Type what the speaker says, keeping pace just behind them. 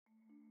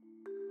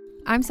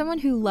I'm someone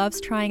who loves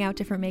trying out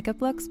different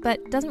makeup looks,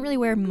 but doesn't really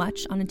wear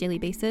much on a daily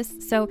basis,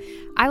 so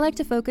I like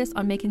to focus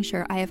on making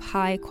sure I have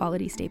high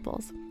quality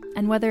staples.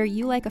 And whether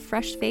you like a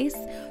fresh face,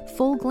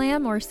 full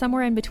glam, or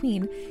somewhere in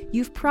between,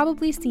 you've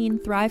probably seen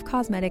Thrive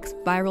Cosmetics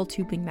Viral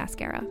Tubing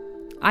Mascara.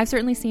 I've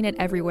certainly seen it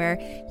everywhere.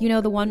 You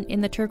know, the one in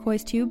the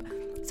turquoise tube?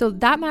 So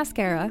that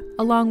mascara,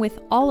 along with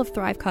all of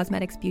Thrive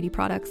Cosmetics beauty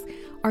products,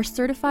 are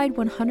certified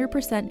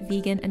 100%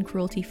 vegan and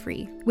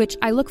cruelty-free, which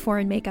I look for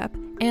in makeup,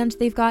 and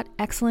they've got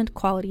excellent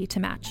quality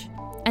to match.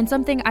 And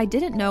something I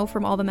didn't know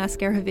from all the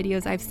mascara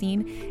videos I've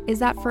seen is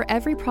that for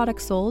every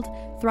product sold,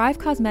 Thrive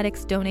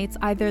Cosmetics donates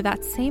either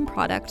that same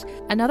product,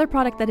 another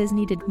product that is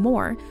needed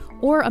more,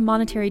 or a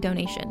monetary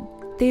donation.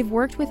 They've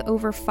worked with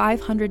over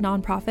 500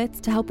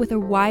 nonprofits to help with a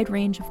wide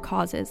range of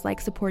causes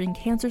like supporting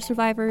cancer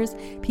survivors,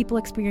 people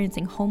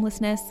experiencing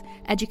homelessness,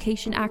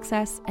 education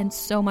access, and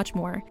so much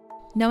more.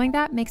 Knowing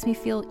that makes me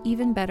feel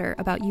even better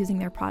about using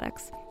their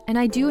products. And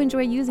I do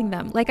enjoy using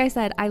them. Like I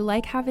said, I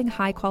like having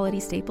high quality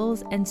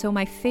staples, and so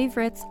my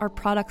favorites are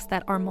products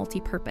that are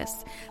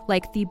multi-purpose,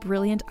 like the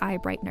Brilliant Eye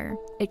Brightener.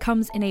 It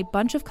comes in a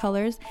bunch of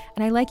colors,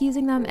 and I like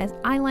using them as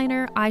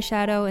eyeliner,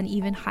 eyeshadow, and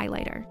even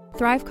highlighter.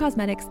 Thrive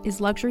Cosmetics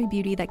is luxury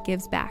beauty that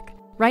gives back.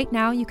 Right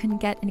now, you can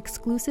get an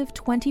exclusive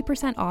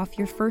 20% off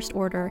your first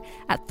order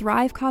at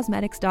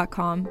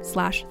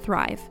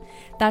thrivecosmetics.com/thrive.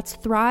 That's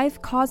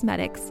Thrive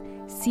Cosmetics,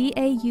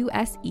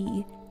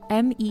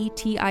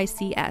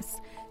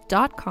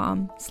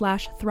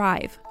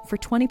 CAUSEMETICS.com/thrive for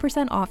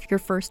 20% off your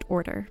first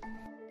order.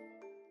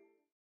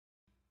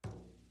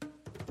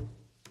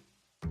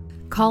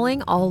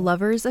 Calling all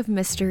lovers of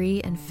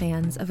mystery and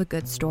fans of a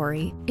good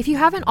story. If you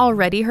haven't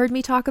already heard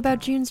me talk about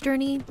June's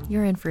Journey,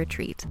 you're in for a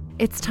treat.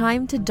 It's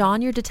time to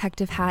don your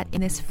detective hat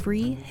in this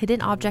free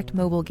hidden object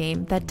mobile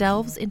game that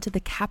delves into the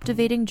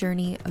captivating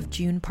journey of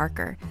June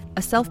Parker,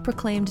 a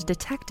self-proclaimed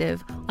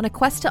detective on a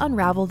quest to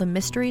unravel the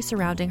mystery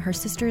surrounding her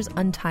sister's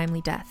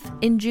untimely death.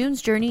 In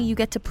June's Journey, you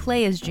get to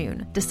play as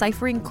June,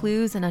 deciphering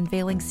clues and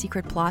unveiling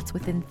secret plots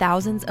within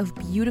thousands of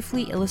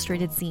beautifully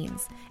illustrated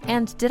scenes.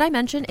 And did I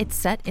mention it's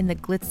set in the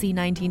glitzy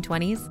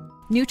 1920s?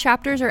 New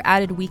chapters are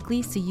added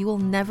weekly, so you will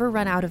never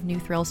run out of new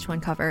thrills to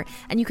uncover,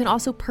 and you can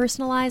also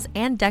personalize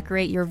and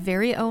decorate your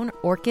very own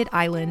Orchid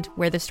Island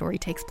where the story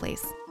takes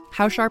place.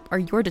 How sharp are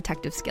your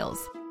detective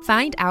skills?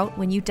 Find out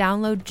when you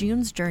download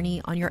June's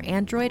Journey on your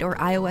Android or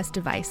iOS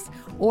device,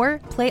 or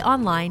play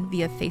online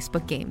via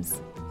Facebook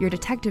Games. Your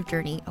detective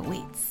journey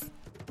awaits.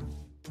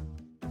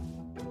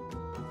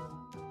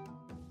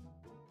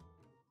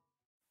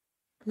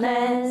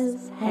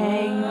 Let's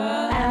hang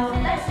out.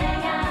 Let's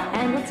hang out.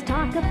 And let's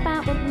talk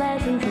about what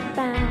lesbians have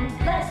found.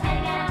 Let's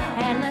hang out.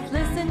 And let's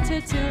listen to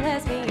two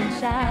lesbians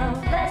shout.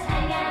 Let's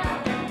hang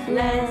out.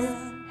 Let's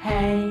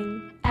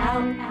hang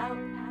out.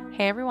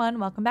 Hey everyone,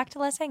 welcome back to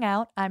Let's Hang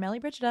Out. I'm Ellie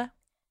Brigida.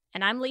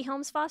 And I'm Lee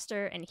Holmes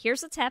Foster, and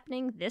here's what's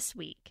happening this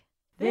week.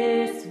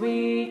 This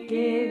week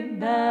in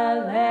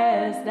the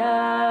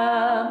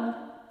Lesdom.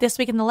 This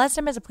week in the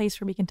Lesdom is a place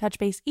where we can touch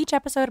base each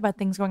episode about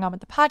things going on with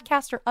the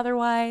podcast or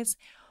otherwise.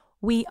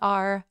 We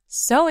are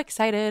so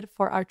excited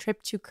for our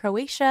trip to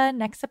Croatia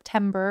next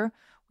September.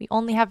 We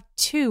only have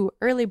 2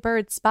 early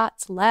bird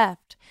spots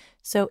left.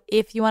 So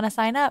if you want to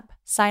sign up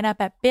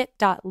at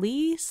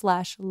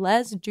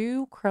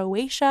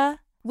bit.ly/lesdocroatia.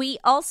 We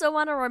also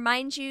want to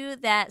remind you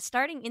that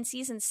starting in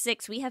season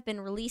 6, we have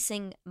been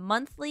releasing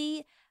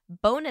monthly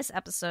bonus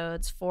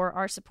episodes for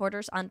our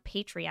supporters on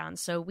Patreon.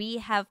 So we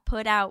have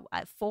put out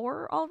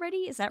 4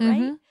 already. Is that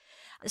right?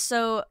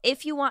 So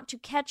if you want to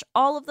catch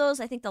all of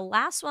those, I think the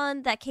last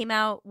one that came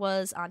out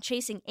was on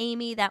Chasing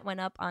Amy. That went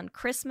up on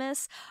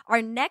Christmas.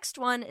 Our next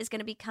one is going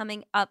to be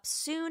coming up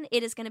soon.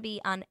 It is going to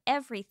be on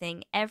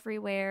Everything,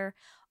 Everywhere,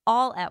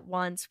 All at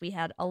Once. We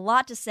had a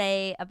lot to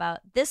say about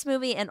this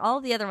movie, and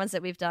all the other ones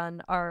that we've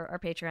done are our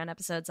Patreon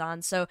episodes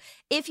on. So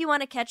if you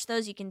want to catch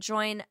those, you can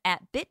join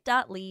at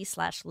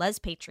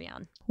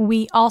bit.ly/lespatreon.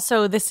 We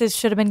also, this is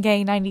Should Have Been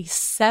Gay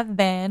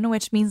 97,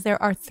 which means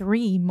there are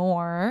 3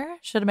 more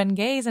Should Have Been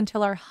Gays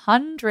until our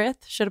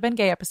 100th Should Have Been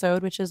Gay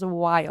episode, which is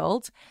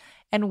wild.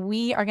 And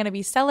we are going to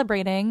be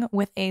celebrating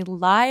with a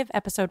live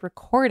episode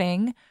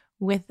recording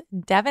with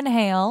Devin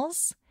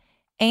Hales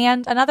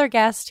and another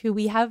guest who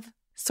we have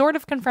sort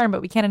of confirmed,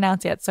 but we can't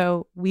announce yet.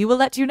 So we will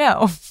let you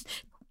know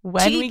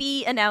when to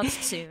be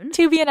announced soon.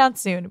 To be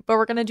announced soon. But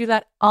we're going to do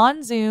that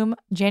on Zoom,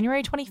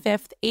 January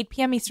 25th, 8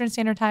 p.m. Eastern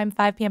Standard Time,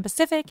 5 p.m.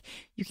 Pacific.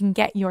 You can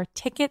get your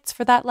tickets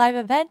for that live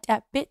event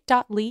at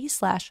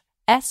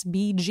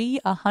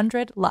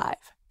bit.ly/SBG100live.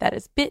 That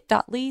is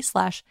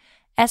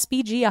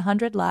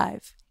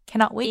bit.ly/SBG100live.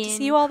 Cannot wait to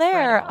see you all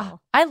there. Oh,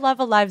 I love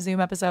a live Zoom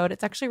episode.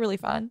 It's actually really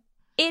fun.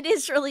 It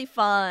is really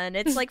fun.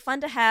 It's like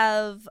fun to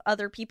have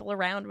other people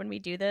around when we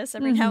do this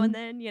every now and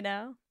then, you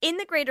know? In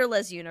the greater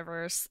Les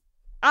universe,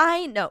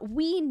 we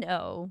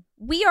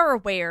are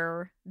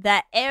aware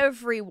that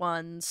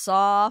everyone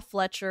saw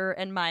Fletcher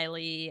and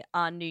Miley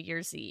on New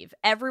Year's Eve.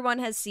 Everyone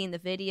has seen the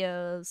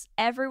videos.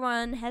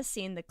 Everyone has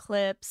seen the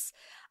clips.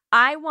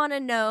 I want to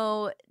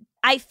know,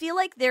 I feel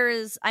like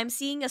I'm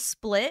seeing a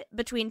split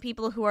between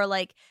people who are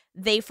like,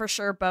 they for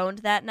sure boned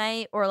that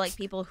night, or like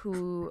people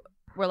who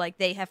were like,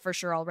 they have for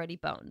sure already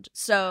boned.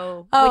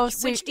 So,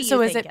 which do you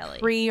think, is it Ellie?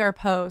 pre or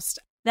post?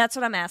 That's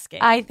what I'm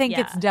asking. I think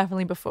it's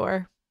definitely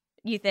before.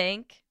 You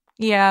think?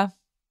 Yeah.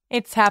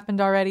 It's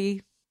happened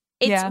already.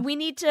 We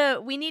need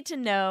to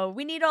know.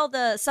 We need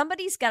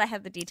somebody's got to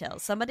have the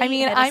details. Somebody. I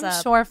mean,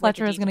 I'm sure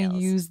Fletcher is going to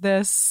use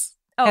this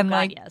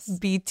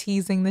be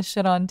teasing this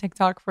shit on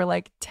TikTok for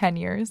like 10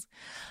 years.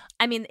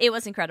 I mean, it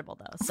was incredible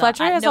though. So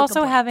Fletcher is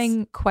also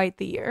having quite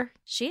the year.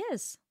 She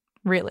is.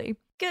 Really.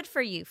 Good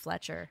for you,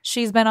 Fletcher.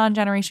 She's been on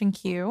Generation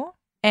Q,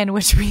 and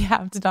which we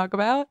have to talk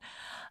about.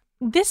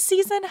 This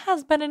season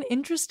has been an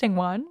interesting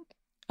one.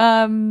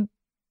 I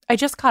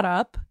just caught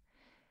up.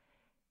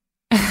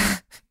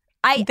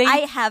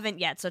 I haven't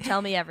yet, so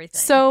tell me everything.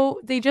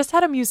 So they just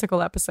had a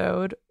musical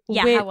episode.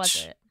 Yeah, which how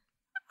was it?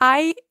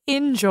 I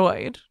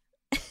enjoyed.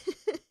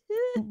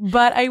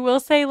 But I will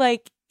say,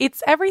 like,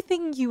 it's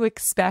everything you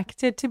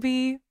expect it to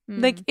be.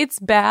 Like, it's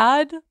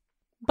bad,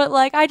 but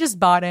like I just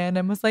bought in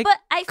and was like, but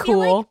I feel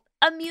cool. like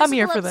a musical I'm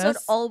here for episode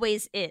this.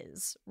 Always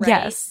is, right?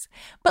 Yes.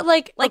 But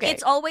like okay.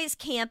 It's always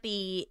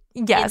campy.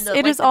 Yes,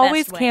 it is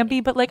always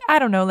campy, but like I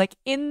don't know, like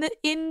in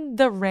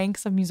the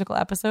ranks of musical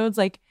episodes,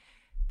 like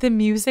the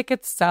music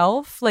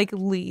itself, like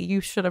Lee,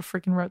 you should have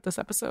freaking wrote this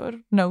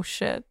episode. No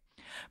shit.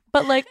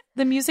 But like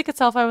the music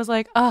itself, I was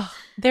like, oh,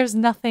 there's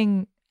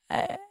nothing.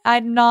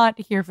 I'm not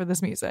here for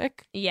this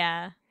music.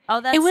 Yeah.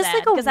 Oh, that's it was sad,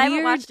 like because I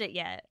haven't watched it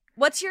yet.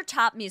 What's your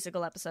top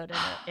musical episode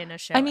in a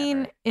show? I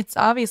mean, ever? It's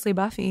obviously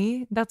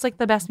Buffy. That's like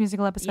the best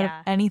musical episode of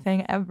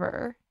anything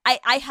ever.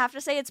 I have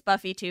to say it's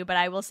Buffy too, but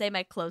I will say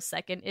my close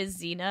second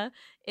is Xena.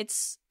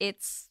 It's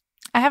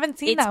I haven't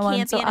seen that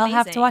one, so I'll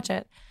have to watch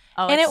it.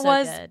 Oh, and it's it so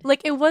was good.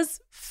 like it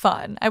was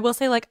fun. I will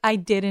say, like, I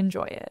did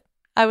enjoy it.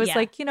 I was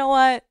like, you know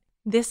what?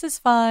 This is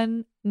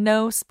fun.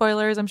 No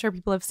spoilers. I'm sure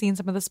people have seen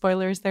some of the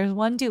spoilers. There's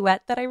one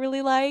duet that I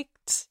really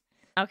liked.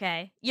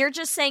 Okay. You're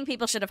just saying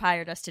people should have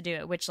hired us to do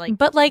it, which like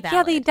But like, valid.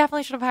 yeah, they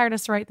definitely should have hired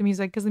us to write the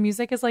music because the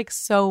music is like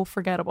so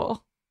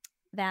forgettable.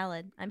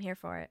 Valid. I'm here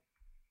for it.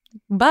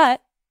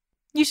 But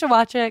you should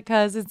watch it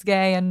because it's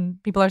gay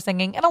and people are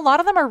singing. And a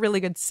lot of them are really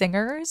good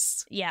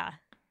singers. Yeah.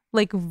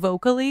 Like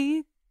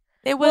vocally.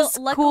 It was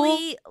cool.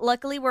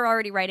 Luckily, we're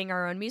already writing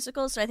our own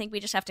musicals, so I think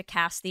we just have to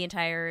cast the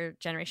entire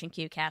Generation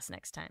Q cast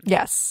next time.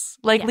 Yes.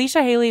 Like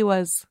Leisha Haley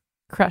was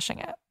crushing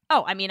it.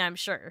 Oh, I mean, I'm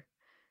sure.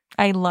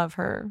 I love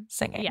her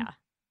singing. Yeah.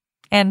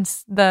 And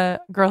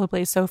the girl who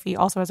plays Sophie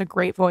also has a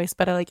great voice,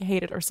 but I like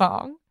hated her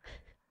song.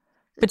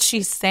 But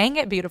she sang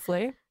it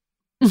beautifully.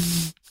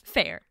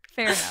 Fair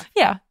enough.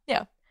 Yeah.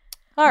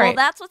 All right. Well,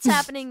 that's what's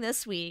happening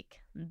this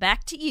week.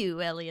 Back to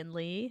you, Ellie and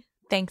Lee.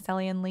 Thanks,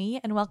 Ellie and Lee,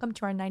 and welcome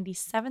to our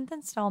 97th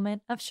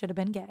installment of Should Have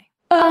Been Gay.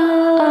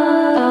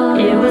 Oh,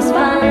 it was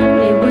fun,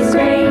 it was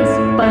great,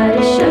 but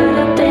it should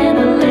have been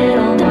a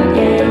little more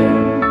gay.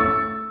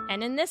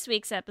 And in this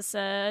week's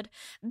episode,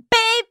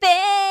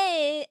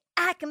 baby,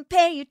 I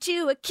compare you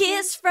to a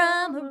kiss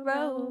from a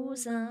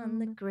rose on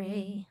the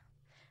gray.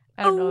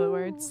 I don't know the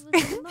words.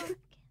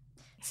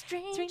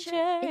 Stranger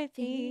it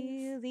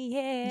feels,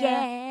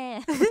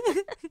 yeah.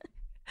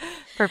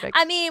 Perfect.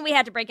 I mean, we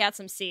had to break out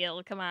some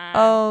Seal. Come on.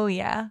 Oh,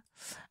 yeah.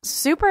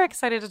 Super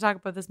excited to talk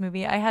about this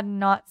movie. I had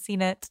not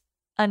seen it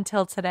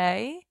until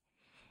today,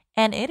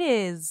 and it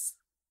is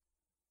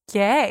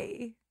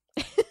gay.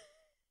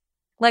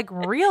 Like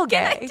real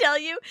gay. Can I tell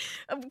you?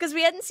 Because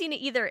we hadn't seen it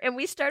either, and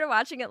we started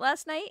watching it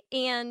last night,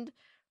 and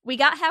we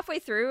got halfway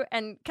through,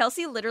 and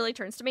Kelsey literally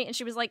turns to me, and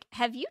she was like,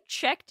 have you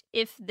checked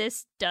if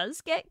this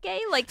does get gay?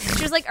 Like,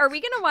 she was like, are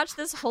we going to watch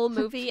this whole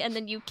movie, and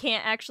then you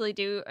can't actually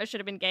do a Should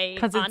Have Been Gay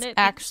on it's it?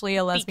 Actually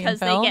a lesbian because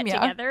film. They get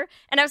together.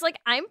 And I was like,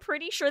 I'm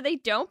pretty sure they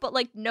don't, but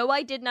like, no,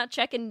 I did not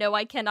check, and no,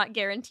 I cannot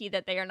guarantee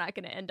that they are not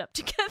going to end up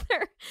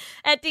together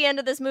at the end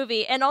of this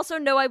movie. And also,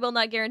 no, I will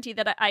not guarantee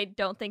that I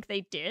don't think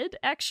they did,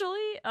 actually.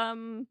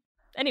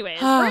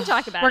 Anyways, we're going to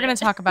talk about it. We're going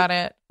to talk about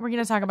it. We're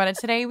going to talk about it.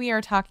 Today we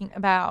are talking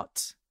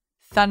about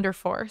Thunder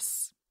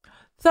Force.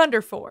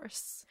 Thunder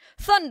Force.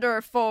 Thunder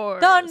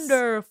Force.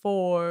 Thunder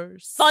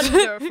Force.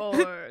 Thunder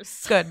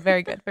Force. Good.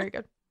 Very good. Very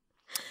good.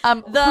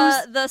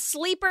 The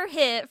sleeper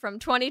hit from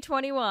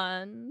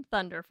 2021,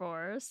 Thunder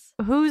Force.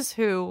 Who's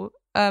who?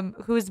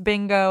 Who's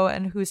Bingo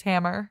and who's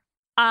Hammer?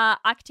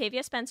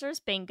 Octavia Spencer's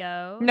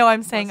Bingo. No,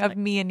 I'm saying of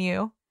me and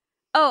you.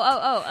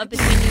 Oh,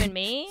 between you and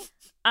me?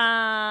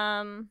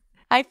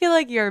 I feel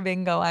like you're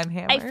Bingo, I'm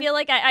Hammer. I feel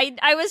like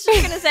I was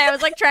just going to say, I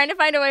was like trying to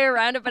find a way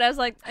around it, but I was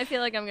like, I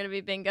feel like I'm going to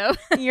be Bingo.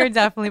 You're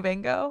definitely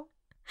Bingo.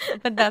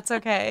 But that's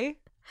okay.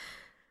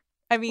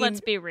 I mean, let's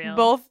be real.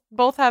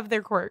 Both have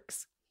their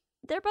quirks.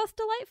 They're both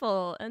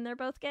delightful and they're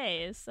both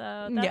gays,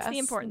 so that's the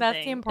important thing.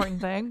 That's the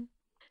important thing.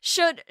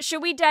 Should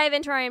we dive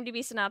into our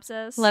IMDb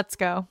synopsis? Let's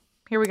go.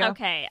 Here we go.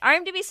 Okay. Our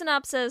IMDb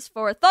synopsis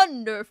for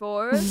Thunder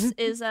Force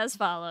is as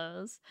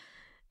follows.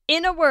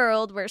 In a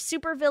world where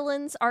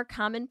supervillains are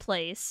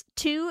commonplace,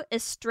 two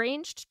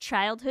estranged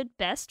childhood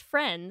best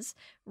friends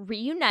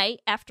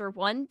reunite after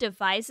one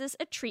devises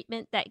a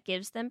treatment that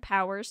gives them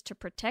powers to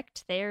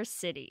protect their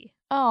city.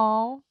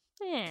 Oh,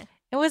 Eh,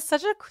 it was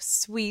such a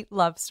sweet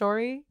love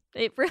story.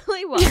 it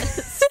really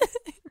was.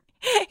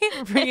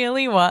 It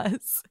really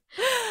was.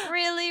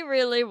 Really,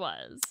 really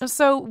was.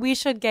 So we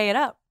should gay it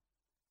up.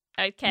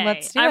 Okay,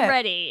 Let's do I'm it.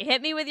 ready.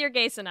 Hit me with your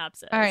gay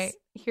synopsis. All right,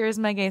 here's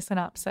my gay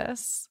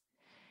synopsis.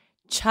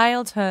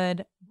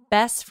 Childhood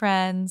best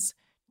friends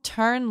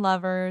turned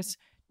lovers,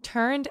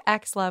 turned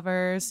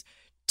ex-lovers,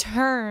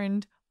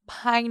 turned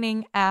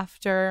pining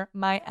after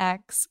my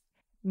ex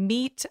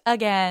meet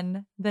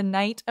again the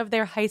night of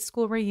their high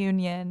school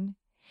reunion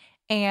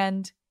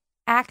and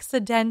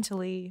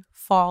accidentally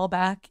fall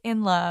back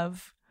in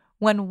love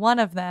when one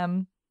of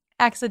them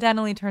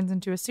accidentally turns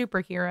into a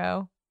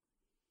superhero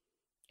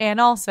and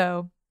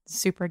also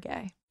super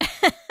gay.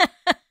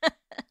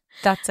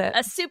 That's it.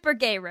 A super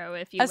gay-ro,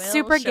 if you will. A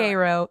super sure.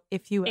 gay-ro,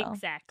 if you will.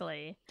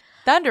 Exactly.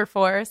 Thunder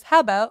Force.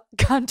 How about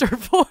Gunter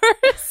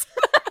Force?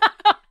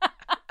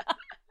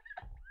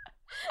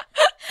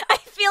 I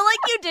feel like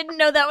you didn't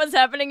know that was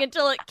happening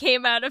until it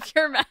came out of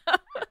your mouth.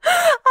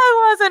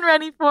 I wasn't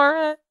ready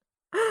for it.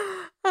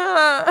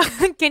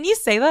 Can you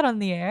say that on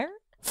the air?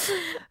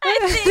 I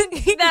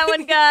think that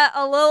one got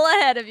a little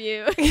ahead of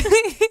you.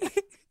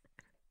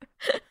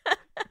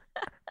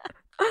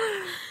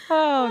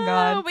 Oh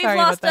God! We've Sorry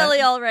lost about that.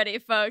 Ellie already,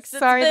 folks.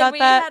 Sorry about we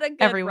that, had a good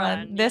everyone.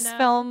 run, This you know?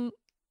 film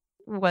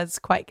was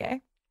quite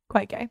gay.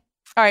 Quite gay.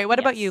 All right, what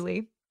about Yes. you,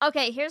 Lee?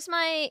 Okay, here's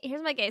my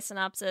gay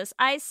synopsis.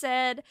 I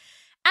said,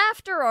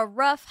 after a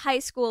rough high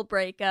school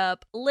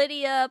breakup,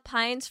 Lydia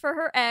pines for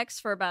her ex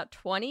for about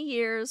 20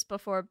 years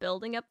before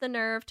building up the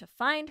nerve to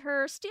find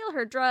her, steal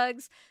her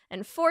drugs,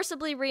 and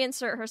forcibly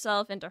reinsert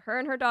herself into her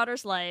and her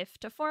daughter's life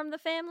to form the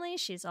family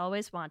she's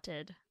always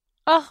wanted.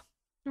 Oh,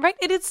 right.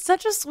 It is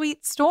such a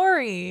sweet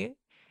story.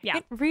 Yeah.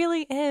 It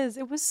really is.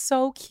 It was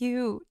so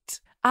cute.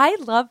 I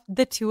love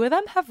the two of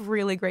them have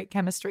really great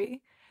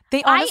chemistry.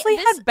 They honestly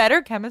had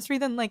better chemistry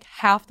than like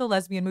half the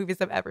lesbian movies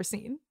I've ever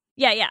seen.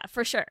 Yeah,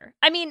 for sure.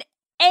 I mean,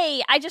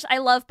 I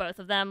love both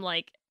of them,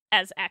 like,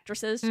 as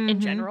actresses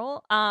in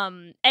general.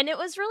 And it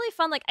was really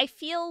fun. Like, I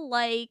feel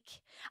like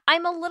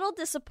I'm a little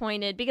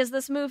disappointed because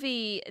this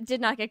movie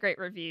did not get great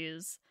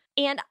reviews.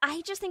 And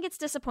I just think it's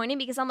disappointing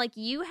because I'm like,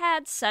 you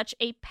had such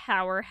a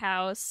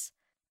powerhouse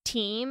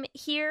team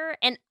here,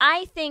 and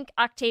I think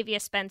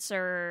Octavia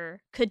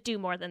Spencer could do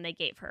more than they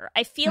gave her.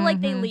 I feel like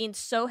they leaned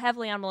so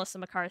heavily on Melissa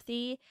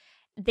McCarthy.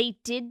 They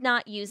did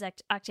not use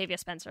Octavia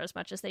Spencer as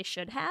much as they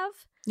should have.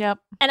 Yep.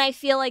 And I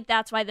feel like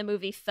that's why the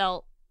movie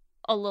felt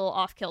a little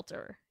off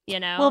kilter, you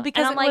know? Well,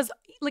 because and it was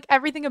like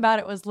everything about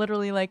it was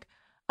literally like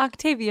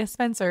Octavia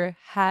Spencer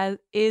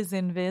is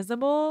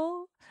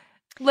invisible.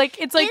 Like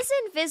it's like is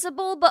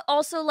invisible, but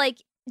also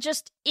like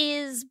just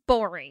is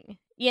boring,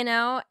 you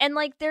know? And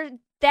like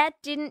that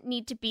didn't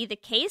need to be the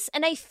case.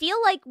 And I feel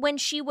like when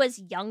she was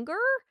younger,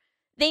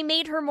 they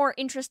made her more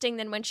interesting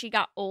than when she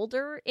got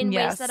older in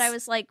ways that I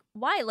was like,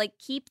 why? Like,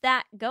 keep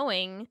that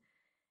going,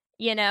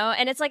 you know?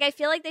 And it's like, I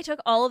feel like they took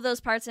all of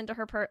those parts into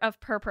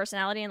her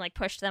personality and like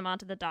pushed them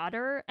onto the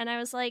daughter. And I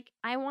was like,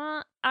 I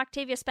want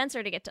Octavia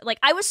Spencer to get to, like,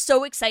 I was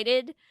so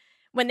excited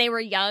when they were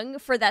young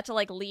for that to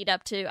like lead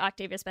up to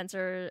Octavia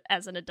Spencer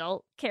as an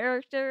adult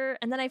character.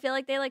 And then I feel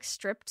like they like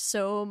stripped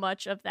so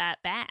much of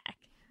that back.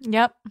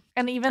 Yep.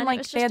 And even And it like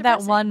was they just had that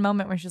depressing. one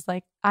moment where she's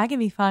like, I can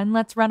be fun,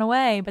 let's run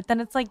away. But then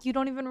it's like you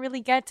don't even really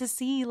get to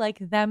see like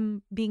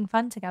them being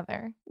fun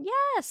together.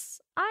 Yes,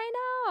 I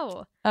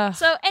know. Ugh.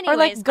 So anyways, or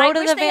like go I to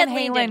wish the they had Van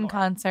leaned in Halen more.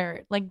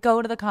 concert. Like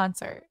go to the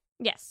concert.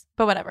 Yes.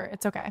 But whatever,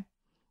 it's okay.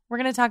 We're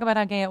gonna talk about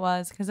how gay it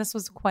was because this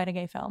was quite a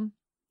gay film.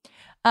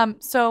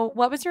 So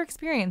what was your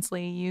experience,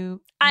 Lee?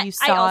 You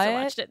saw I also it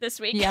watched it this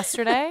week.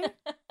 yesterday?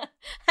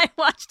 I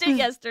watched it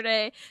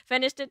yesterday,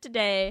 finished it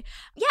today.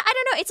 Yeah, I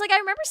don't know. It's like I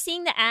remember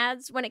seeing the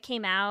ads when it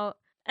came out,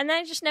 and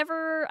then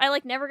I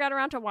never got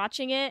around to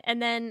watching it,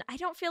 and then I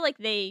don't feel like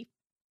they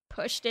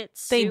pushed it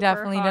super They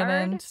definitely hard.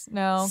 didn't.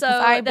 No. 'cause So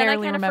I then I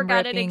barely kind of remember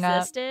forgot it it being up.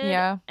 existed.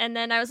 Yeah. And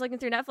then I was looking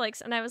through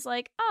Netflix, and I was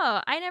like, oh,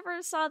 I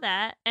never saw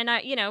that. And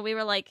we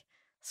were like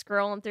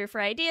scrolling through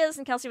for ideas,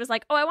 and Kelsey was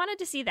like, oh, I wanted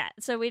to see that.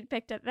 So we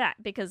picked up that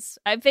because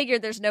I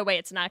figured there's no way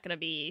it's not going to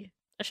be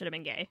a Should Have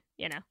Been Gay,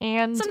 you know?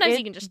 And Sometimes it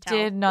you can just tell.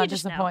 did not You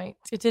just know. disappoint.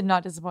 It did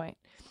not disappoint.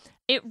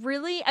 It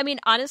really, I mean,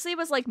 honestly,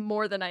 was like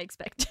more than I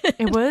expected.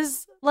 It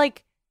was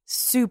like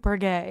super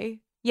gay.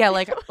 Yeah,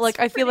 like was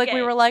I feel like pretty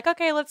we gay. were like,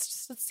 okay,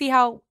 let's see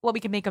what we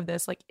can make of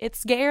this. Like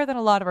it's gayer than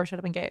a lot of our Should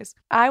Have Been Gays.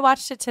 I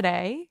watched it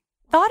today.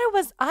 I thought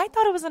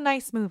it was a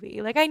nice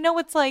movie. Like I know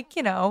it's like,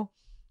 you know,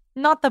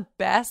 not the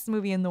best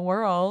movie in the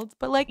world,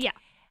 but like Yeah.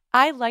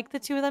 I like the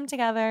two of them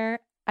together.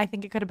 I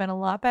think it could have been a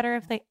lot better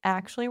if they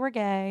actually were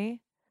gay,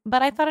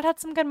 but I thought it had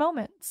some good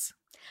moments.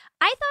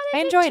 I thought I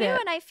did enjoyed too, it.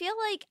 and I feel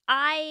like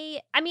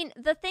I mean,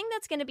 the thing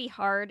that's going to be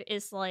hard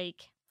is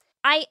like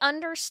I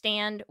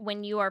understand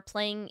when you are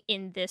playing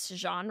in this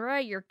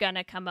genre, you're going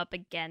to come up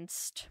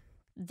against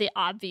the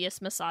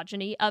obvious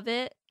misogyny of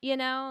it, you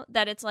know,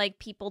 that it's like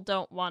people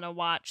don't want to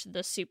watch the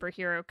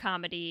superhero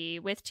comedy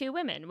with two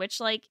women, which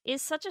like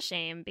is such a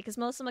shame because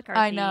Melissa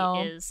McCarthy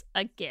is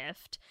a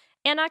gift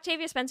and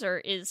Octavia Spencer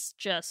is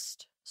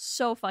just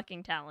so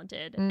fucking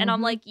talented. And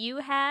I'm like, you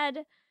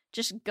had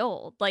just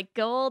gold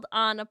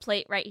on a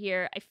plate right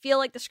here. I feel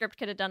like the script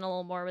could have done a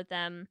little more with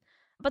them,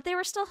 but they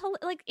were still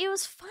like, it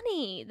was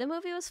funny. The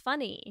movie was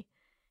funny.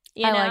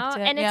 You know, liked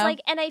it, and it's yeah.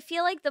 like, and I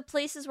feel like the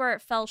places where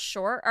it fell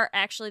short are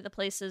actually the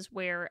places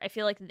where I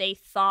feel like they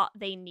thought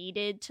they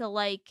needed to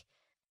like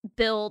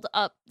build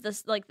up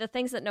this, like the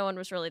things that no one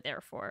was really there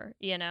for,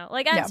 you know?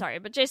 Like, I'm sorry,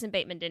 but Jason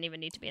Bateman didn't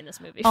even need to be in this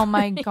movie. Oh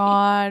my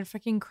God,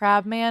 freaking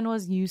Crabman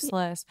was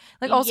useless.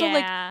 Like, also,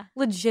 like,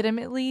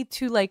 legitimately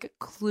to like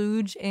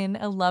kludge in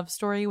a love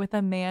story with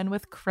a man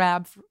with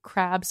crabs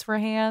for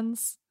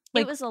hands.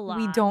 Like, it was a lot.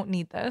 We don't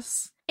need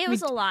this. It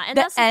was a lot. And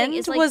the that's the end thing,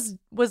 is, like,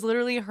 was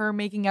literally her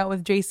making out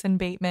with Jason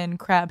Bateman,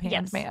 Crab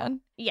Hand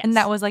Man. Yes. And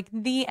that was like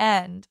the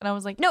end. And I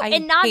was like, no,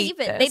 and not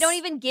even. This. They don't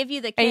even give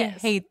you the kiss. I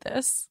hate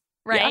this.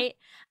 Right?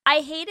 Yeah. I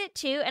hate it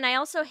too. And I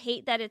also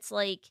hate that it's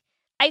like,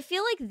 I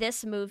feel like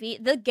this movie,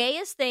 the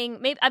gayest thing,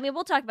 maybe, I mean,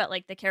 we'll talk about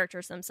like the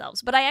characters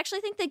themselves, but I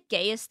actually think the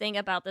gayest thing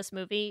about this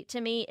movie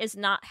to me is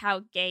not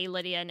how gay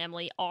Lydia and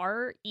Emily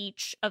are,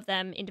 each of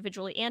them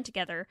individually and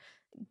together,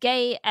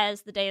 gay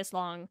as the day is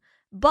long.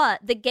 But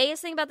the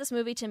gayest thing about this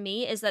movie to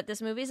me is that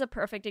this movie is a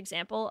perfect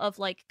example of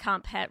like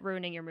comp het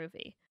ruining your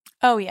movie.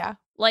 Oh yeah.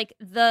 Like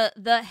the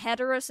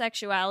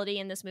heterosexuality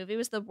in this movie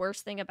was the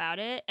worst thing about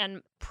it,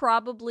 and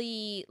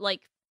probably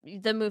like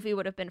the movie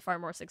would have been far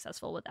more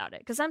successful without it.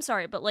 Because I'm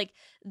sorry, but like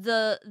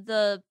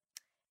the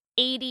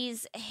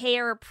 80s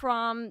hair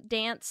prom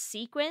dance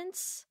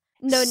sequence,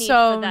 no need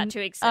for that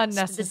to exist.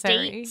 Unnecessary.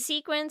 The date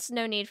sequence,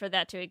 no need for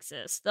that to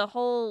exist. The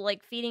whole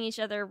like feeding each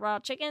other raw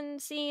chicken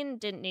scene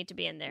didn't need to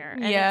be in there.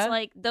 And it's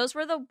like those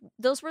were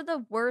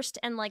the worst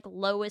and like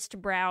lowest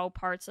brow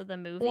parts of the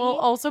movie. Well,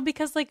 also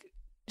because like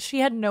she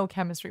had no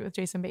chemistry with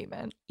Jason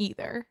Bateman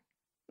either.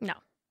 No.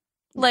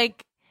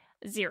 Like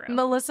zero.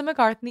 Melissa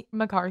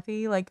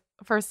McCarthy, like,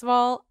 first of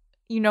all,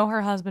 you know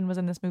her husband was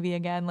in this movie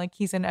again. Like,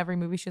 he's in every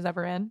movie she's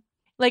ever in.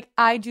 Like,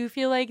 I do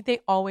feel like they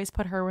always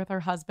put her with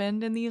her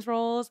husband in these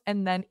roles.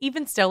 And then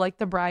even still, like,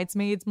 the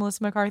Bridesmaids,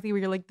 Melissa McCarthy,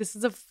 where you're like, this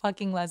is a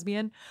fucking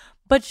lesbian.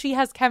 But she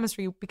has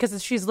chemistry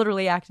because she's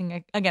literally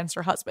acting against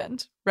her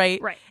husband,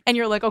 right? Right. And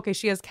you're like, okay,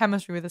 she has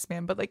chemistry with this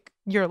man, but, like,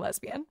 you're a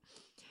lesbian.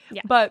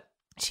 Yeah. But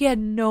she had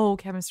no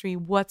chemistry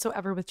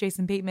whatsoever with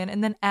Jason Bateman.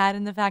 And then add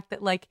in the fact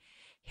that, like,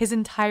 his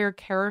entire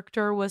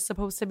character was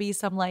supposed to be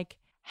some, like,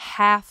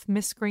 half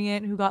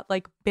miscreant who got,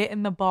 like, bit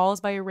in the balls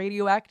by a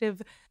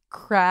radioactive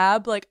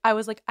crab. Like, I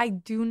was like, I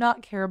do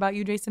not care about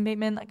you, Jason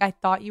Bateman. Like, I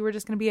thought you were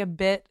just gonna be a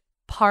bit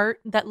part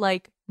that,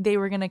 like, they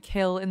were gonna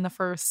kill in the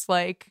first,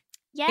 like,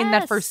 in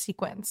that first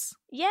sequence.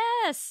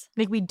 Yes.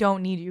 Like, we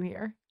don't need you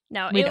here.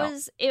 No, it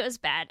was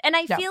bad. And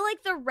I feel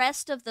like the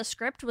rest of the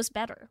script was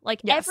better.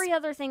 Like, every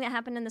other thing that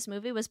happened in this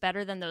movie was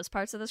better than those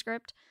parts of the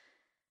script.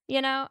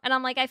 You know? And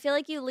I'm like, I feel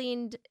like you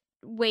leaned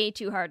way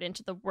too hard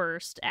into the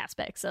worst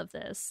aspects of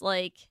this.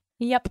 Like,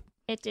 yep.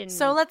 It didn't.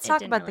 So let's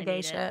talk about really the gay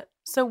need shit. it.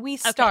 So we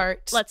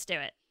start. Okay, let's do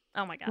it.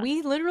 Oh my God.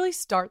 We literally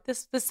start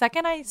this. The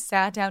second I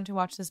sat down to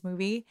watch this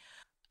movie,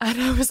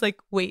 and I was like,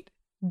 wait,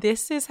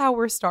 this is how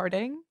we're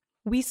starting?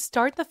 We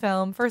start the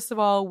film, first of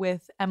all,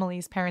 with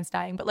Emily's parents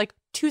dying, but like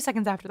 2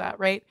 seconds after that,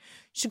 right?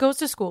 She goes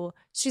to school.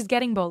 She's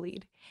getting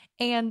bullied.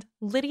 And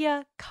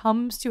Lydia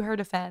comes to her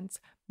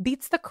defense,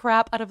 beats the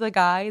crap out of the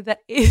guy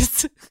that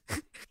is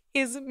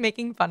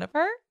making fun of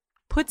her,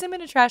 puts him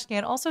in a trash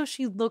can. Also,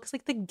 she looks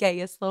like the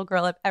gayest little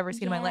girl I've ever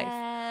seen in my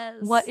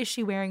life. What is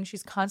she wearing?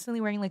 She's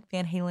constantly wearing like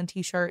Van Halen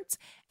t-shirts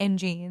and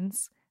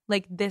jeans.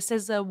 Like, this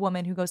is a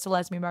woman who goes to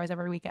lesbian bars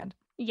every weekend.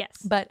 Yes.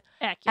 But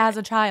accurate. As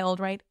a child,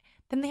 right?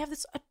 Then they have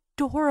this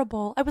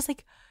adorable, I was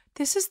like,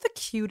 this is the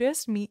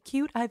cutest meet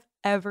cute I've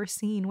ever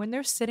seen when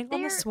they're sitting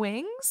on the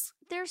swings.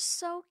 They're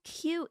so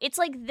cute. It's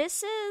like,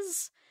 this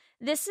is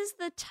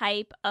the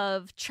type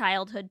of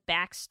childhood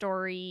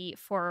backstory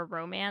for a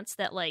romance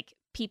that like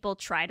people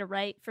try to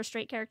write for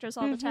straight characters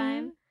all the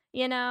time,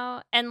 you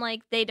know, and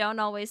like they don't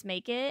always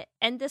make it,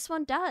 and this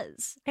one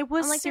does. It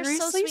was like, seriously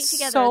so sweet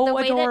together. So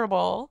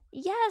adorable.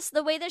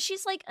 The way that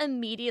she's like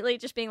immediately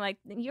just being like,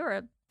 you're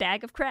a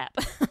bag of crap.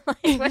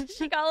 Like, what did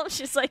she call him?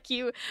 She's like,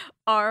 you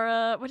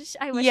are what did she,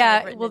 I wish I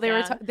had written well, it they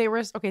down. they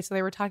were okay, so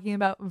they were talking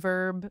about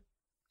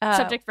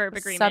subject verb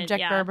agreement.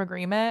 Verb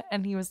agreement,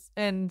 and he was,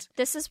 and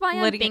this is why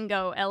I'm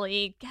bingo,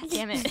 Ellie. God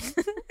damn it.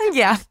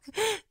 Yeah.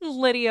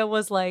 Lydia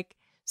was like,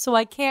 so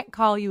I can't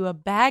call you a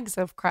bags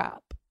of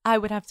crap. I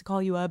would have to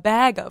call you a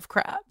bag of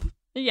crap.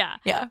 Yeah.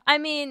 Yeah. I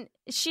mean,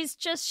 she's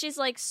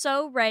like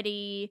so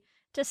ready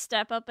to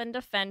step up and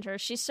defend her.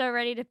 She's so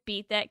ready to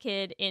beat that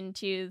kid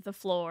into the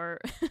floor.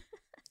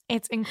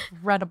 It's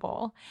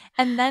incredible.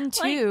 And then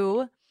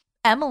too,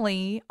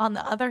 Emily on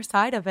the other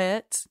side of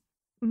it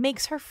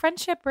makes her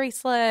friendship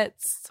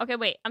bracelets. Okay,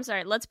 wait, I'm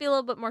sorry. Let's be a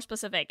little bit more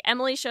specific.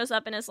 Emily shows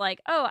up and is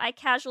like, oh, I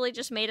casually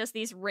just made us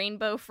these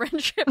rainbow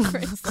friendship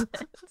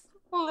bracelets.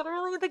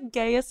 Literally the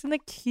gayest and the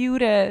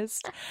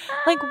cutest.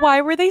 Like,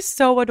 why were they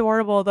so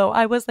adorable, though?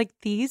 I was like,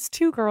 these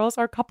two girls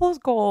are couples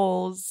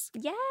goals.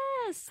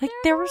 Yes, Like,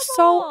 they're they were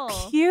so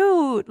adorable.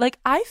 cute. Like,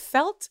 I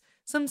felt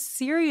some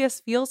serious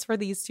feels for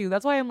these two.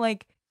 That's why I'm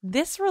like,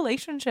 this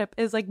relationship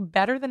is like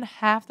better than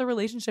half the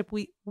relationship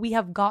we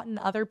have gotten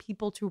other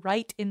people to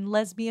write in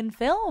lesbian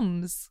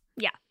films.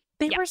 Yeah.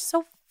 They Yeah. were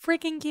so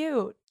freaking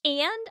cute.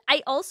 And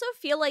I also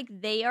feel like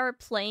they are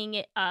playing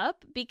it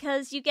up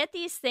because you get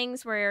these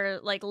things where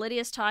like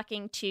Lydia's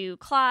talking to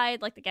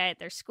Clyde, like the guy at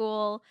their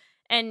school,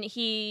 and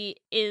he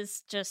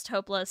is just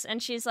hopeless.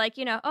 And she's like,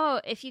 oh,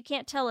 if you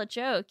can't tell a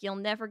joke, you'll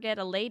never get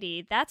a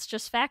lady. That's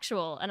just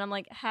factual. And I'm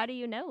like, how do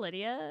you know,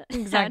 Lydia? How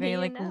do Exactly. you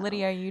Like, know?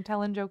 Lydia, are you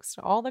telling jokes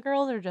to all the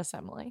girls or just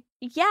Emily?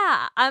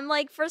 Yeah, I'm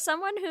like, for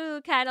someone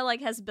who kind of like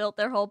has built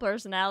their whole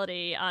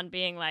personality on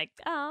being like,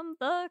 I'm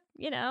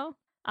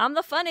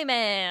the funny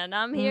man.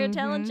 I'm here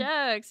telling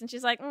jokes. And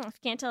she's like, if you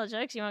can't tell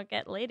jokes, you won't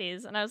get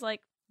ladies. And I was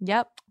like,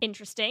 Yep.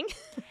 interesting.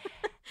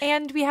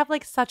 And we have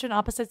like such an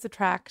opposites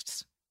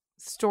attract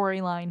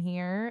storyline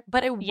here,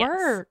 but it Yes.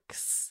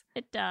 works.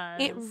 It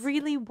does. It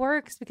really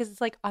works because it's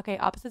like, okay,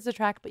 opposites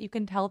attract, but you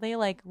can tell they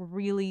like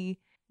really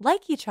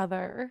like each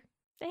other.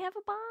 They have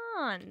a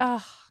bond.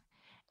 Ugh.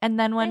 And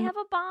then They when have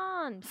a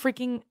bond.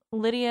 freaking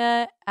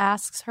Lydia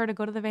asks her to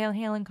go to the Van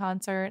Halen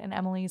concert and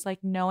Emily's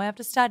like, no, I have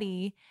to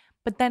study.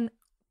 But then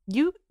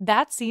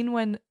that scene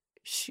when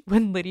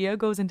Lydia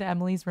goes into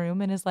Emily's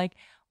room and is like,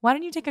 why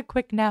don't you take a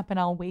quick nap and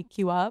I'll wake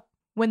you up?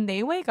 When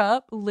they wake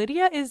up,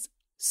 Lydia is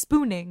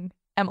spooning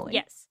Emily.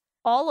 Yes.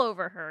 All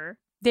over her.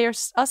 They're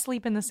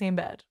asleep in the same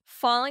bed.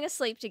 Falling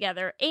asleep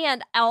together.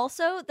 And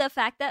also the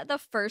fact that the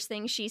first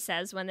thing she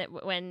says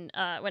when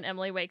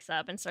Emily wakes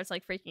up and starts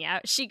like freaking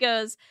out, she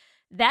goes,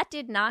 that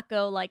did not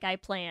go like I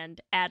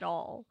planned at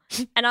all.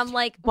 And I'm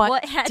like,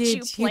 what had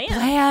you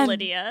planned,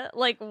 Lydia?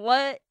 Like,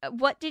 what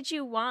did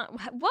you want?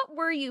 What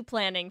were you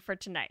planning for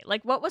tonight?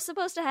 Like, what was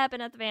supposed to happen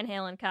at the Van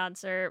Halen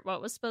concert?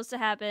 What was supposed to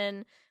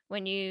happen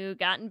when you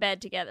got in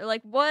bed together?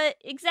 Like, what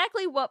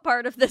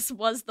part of this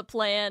was the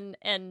plan?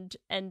 And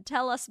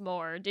tell us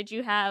more. Did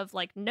you have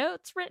like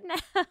notes written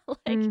out?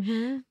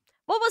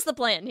 What was the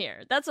plan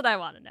here? That's what I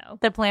want to know.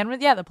 The plan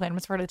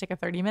was for her to take a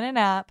 30-minute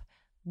nap,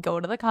 go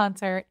to the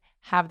concert,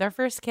 have their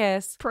first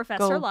kiss.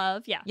 Professor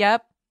Love, yeah.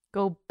 Yep.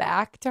 Go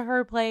back to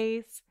her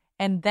place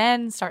and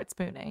then start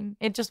spooning.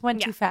 It just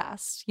went too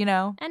fast,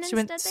 And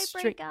instead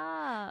they break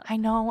up. I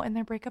know, and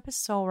their breakup is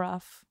so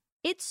rough.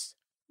 It's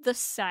the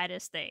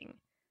saddest thing.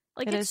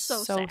 Like, it's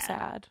so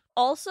sad.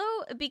 Also,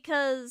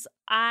 because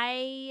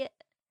the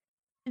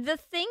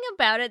thing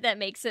about it that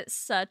makes it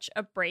such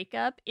a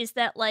breakup is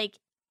that, like,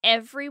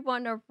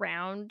 everyone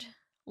around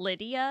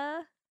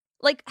Lydia...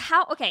 Like,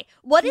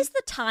 what is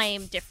the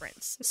time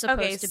difference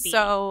supposed to be?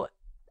 So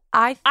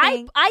I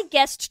think... I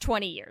guessed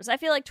 20 years. I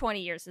feel like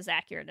 20 years is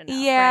accurate enough,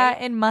 Yeah,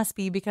 right? it must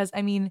be because,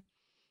 I mean,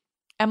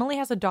 Emily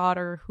has a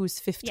daughter who's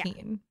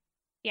 15.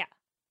 Yeah.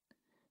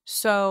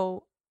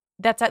 So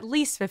that's at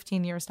least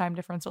 15 years time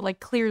difference, so,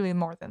 like, clearly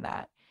more than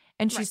that.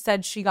 And she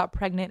said she got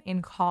pregnant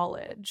in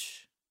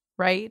college,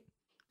 right?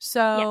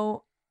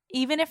 So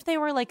even if they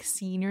were, like,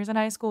 seniors in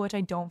high school, which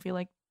I don't feel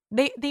like...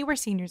 They were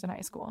seniors in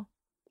high school,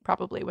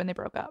 probably, when they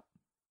broke up.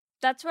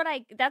 That's what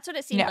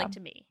it seemed like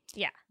to me.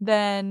 Yeah.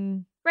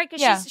 Then right,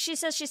 because she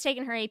says she's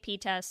taking her AP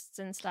tests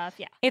and stuff.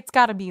 Yeah. It's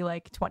got to be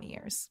like 20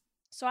 years.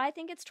 So I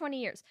think it's 20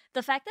 years.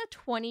 The fact that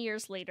 20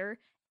 years later,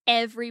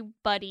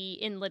 everybody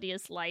in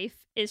Lydia's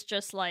life is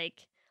just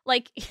like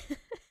because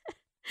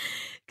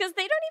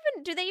they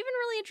do they even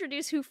really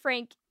introduce who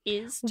Frank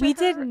is to We her?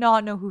 did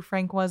not know who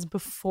Frank was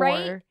before.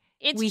 Right?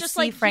 It's we just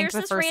see like, Frank here's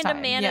the this first random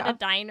time. man Yeah. at a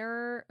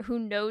diner who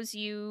knows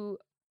you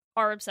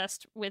are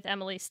obsessed with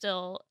Emily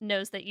still,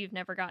 knows that you've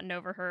never gotten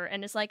over her,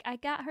 and is like, I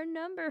got her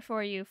number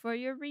for you for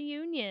your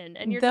reunion.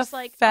 And you're The just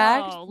like,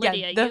 fact- oh, yeah,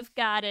 Lydia, the- you've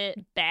got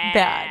it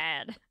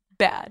bad.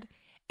 Bad.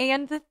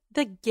 And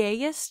the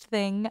gayest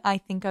thing I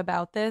think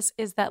about this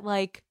is that,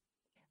 like,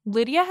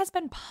 Lydia has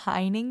been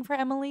pining for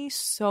Emily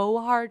so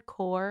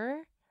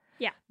hardcore.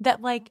 Yeah.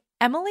 That, like,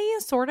 Emily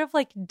sort of,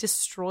 like,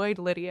 destroyed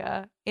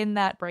Lydia in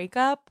that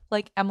breakup.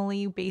 Like,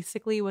 Emily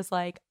basically was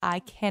like, I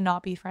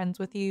cannot be friends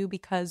with you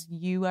because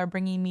you are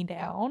bringing me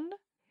down.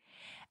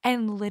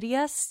 And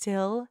Lydia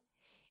still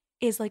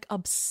is, like,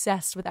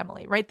 obsessed with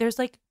Emily, right? There's,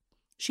 like,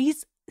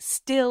 she's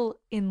still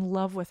in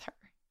love with her.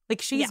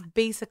 Like, she's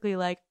basically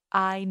like,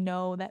 I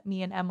know that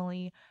me and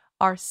Emily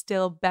are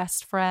still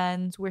best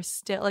friends. We're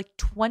still, like,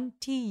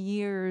 20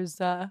 years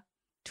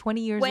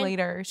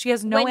later. She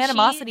has no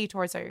animosity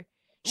towards her.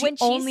 She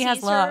only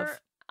has love. Her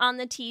on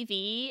the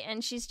TV,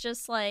 and she's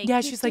just like, yeah,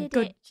 "You she's like, did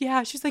good. it."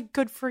 Yeah, she's like,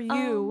 good for you.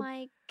 Oh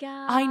my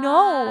god, I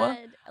know.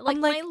 Like,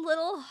 I'm like- my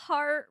little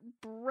heart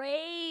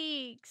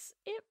breaks.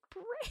 It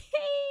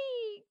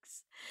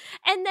breaks.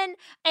 And then,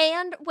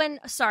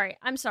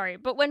 I'm sorry,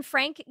 but when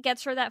Frank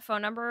gets her that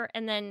phone number,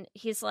 and then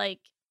he's like,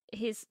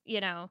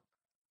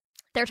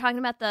 they're talking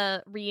about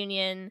the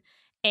reunion.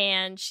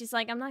 And she's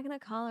like, I'm not going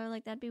to call her.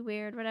 Like, that'd be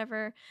weird,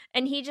 whatever.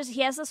 And he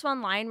has this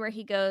one line where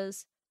he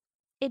goes,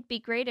 it'd be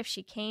great if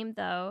she came,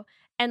 though.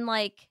 And,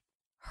 like,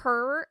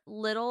 her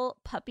little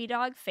puppy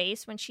dog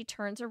face when she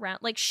turns around,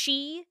 like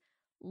she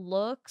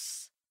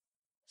looks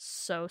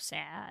so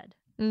sad.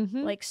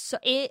 Mm-hmm. Like so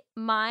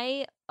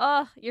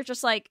you're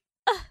just like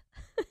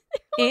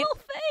It- little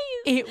face.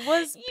 It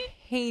was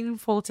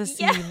painful to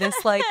see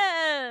this, like,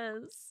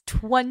 Yes.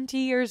 20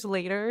 years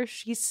later,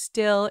 she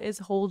still is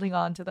holding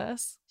on to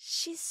this.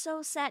 She's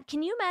so sad.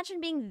 Can you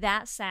imagine being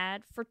that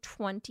sad for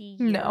 20 years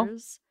No.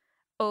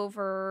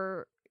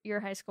 over your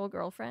high school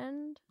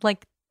girlfriend?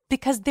 Like,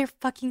 because they're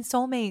fucking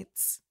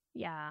soulmates.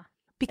 Yeah.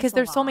 Because It's a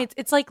they're lot. soulmates.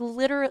 It's like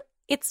literally,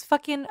 it's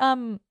fucking,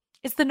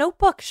 it's the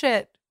Notebook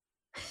shit.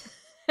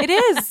 It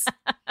is.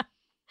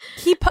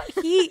 He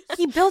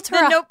built her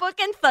The a Notebook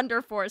and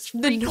Thunder Force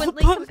frequently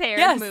Notebook, compared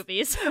yes.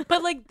 movies.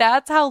 But like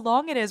that's how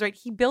long it is, right?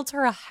 He built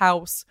her a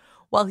house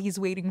while he's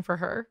waiting for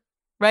her,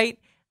 right?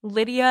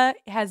 Lydia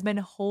has been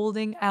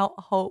holding out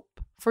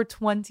hope for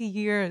 20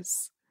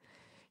 years.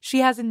 She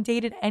hasn't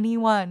dated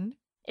anyone.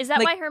 Is that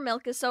Like- why her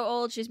milk is so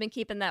old? She's been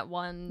keeping that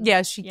one.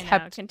 Yeah, she you know,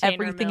 kept container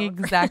everything milk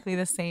for- exactly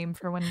the same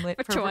for when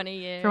for 20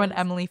 years. for when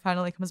Emily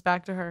finally comes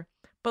back to her.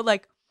 But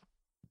like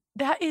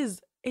that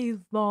is a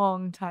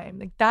long time.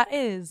 Like that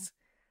is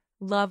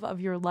love of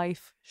your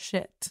life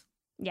shit.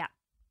 Yeah.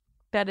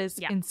 That is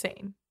Yeah.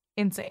 insane.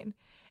 Insane.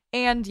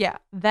 And yeah,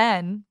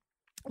 then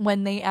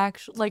when they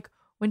actually, like,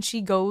 when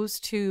she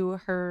goes to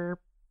her,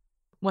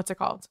 what's it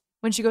called?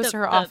 When she goes The- to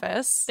her the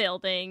office.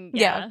 Building.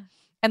 Yeah. Yeah.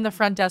 And the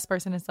front desk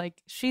person is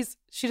like, she's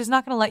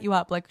not going to let you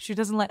up. Like, she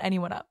doesn't let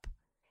anyone up.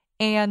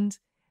 And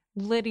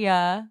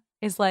Lydia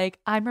is like,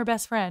 I'm her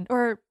best friend,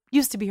 or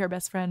used to be her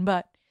best friend,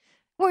 but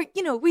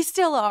we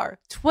still are.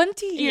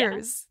 20 Yeah.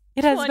 years.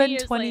 It has 20 been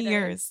years 20 later.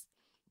 years.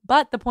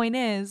 But the point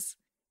is,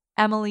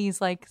 Emily's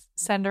like,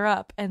 send her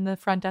up. And the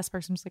front desk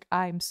person's like,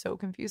 I'm so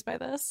confused by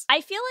this.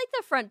 I feel like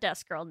the front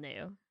desk girl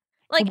knew.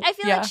 Like, I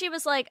feel Yeah. like she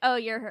was like, oh,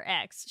 you're her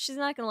ex. She's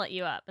not going to let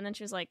you up. And then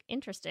she was like,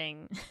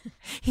 interesting.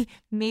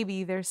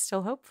 Maybe there's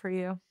still hope for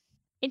you.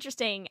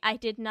 Interesting. I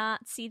did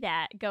not see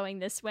that going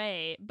this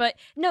way. But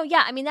no,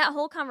 yeah, I mean, that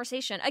whole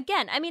conversation,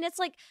 again, I mean, it's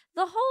like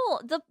the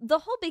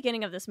whole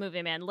beginning of this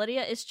movie, man.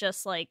 Lydia is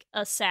just like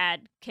a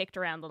sad, kicked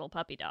around little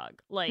puppy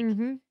dog. Like,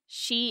 Mhm.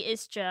 she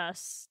is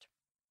just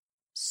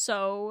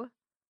so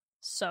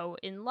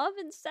in love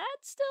and sad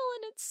still,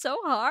 and it's so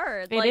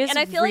hard. It Like, is and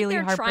I feel really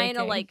like they're trying to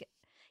heartbreaking. like,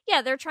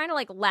 yeah, they're trying to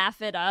like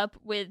laugh it up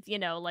with,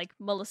 like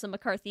Melissa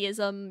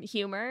McCarthyism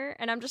humor,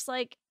 and I'm just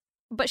like,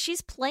 but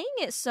she's playing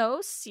it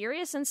so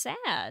serious and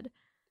sad.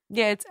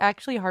 Yeah, it's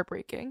actually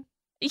heartbreaking.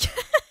 Yeah.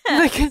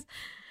 Like,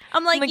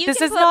 I'm like, you this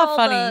can is put not all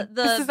funny. the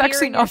This is beer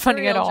actually in not your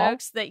funny at cereal all.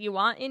 jokes that you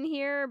want in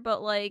here,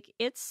 but like,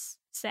 it's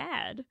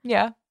sad.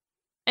 yeah.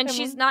 And I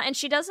she's mean- not, and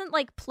she doesn't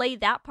like play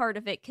that part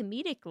of it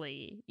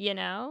comedically, you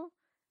know?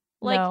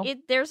 Like No.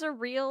 there's a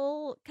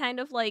real kind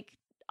of like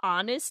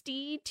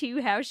honesty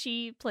to how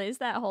she plays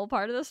that whole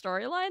part of the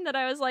storyline that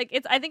I was like,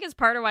 I think it's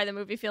part of why the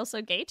movie feels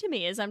so gay to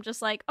me, is I'm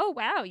just like, oh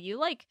wow, you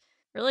like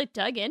really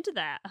dug into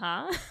that,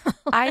 huh?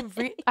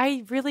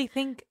 I really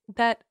think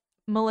that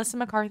Melissa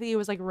McCarthy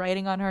was like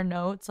writing on her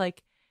notes,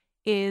 like,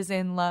 is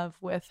in love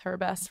with her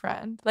best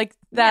friend. Like,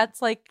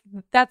 that's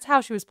that's how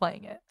she was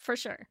playing it. For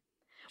sure.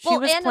 She Well,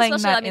 was and playing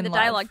especially, that I mean, in the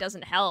dialogue love.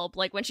 doesn't help.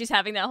 Like when she's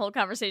having that whole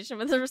conversation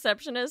with the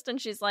receptionist, and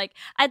she's like,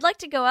 "I'd like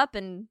to go up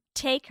and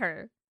take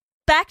her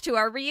back to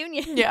our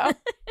reunion." Yeah.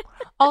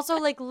 Also,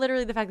 like,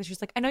 literally the fact that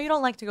she's like, I know you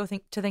don't like to go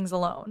to things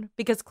alone,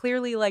 because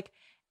clearly, like,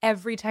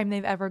 every time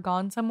they've ever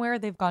gone somewhere,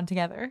 they've gone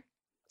together.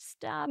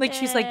 Stop. Like,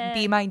 she's like,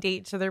 be it. my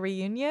date to the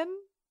reunion.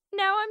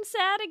 Now I'm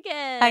sad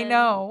again. I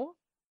know.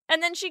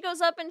 And then she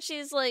goes up and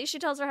she's like, she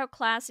tells her how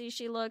classy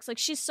she looks. Like,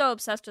 she's so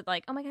obsessed with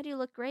like, oh my god, you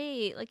look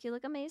great. Like, you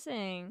look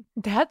amazing.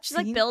 That She's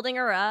like scene- building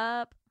her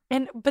up.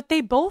 but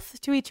they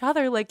both to each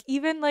other, like,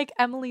 even like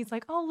Emily's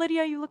like, oh,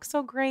 Lydia, you look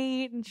so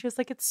great. And she was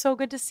like, it's so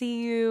good to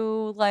see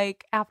you,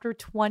 like, after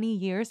 20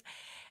 years.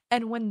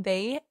 And when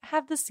they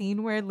have the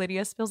scene where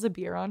Lydia spills a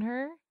beer on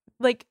her,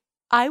 like,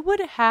 I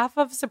would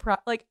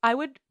I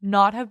would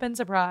not have been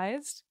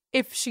surprised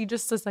if she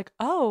just was like,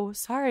 oh,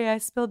 sorry, I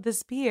spilled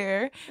this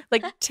beer.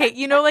 Like,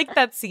 like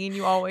that scene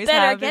you always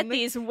Better have. get in the-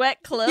 these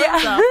wet clothes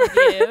Yeah. off of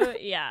you.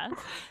 Yeah.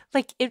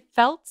 Like, it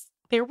felt,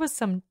 there was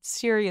some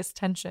serious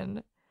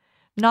tension.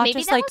 Not Maybe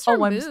just that like, was her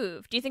oh, I'm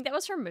move. Do you think that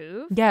was her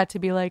move? yeah, to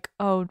be like,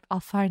 oh,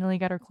 I'll finally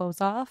get her clothes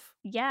off.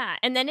 Yeah.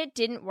 And then it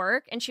didn't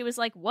work. And she was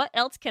like, what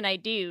else can I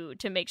do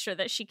to make sure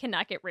that she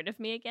cannot get rid of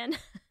me again?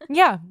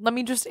 Yeah, let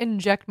me just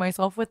inject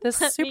myself with this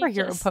Let me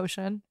superhero just-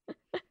 potion.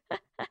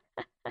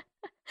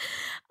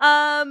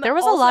 There There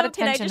was a lot of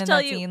can I tension just in tell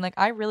that you, scene. Like,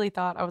 I really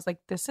thought, I was like,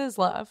 this is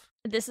love.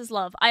 This is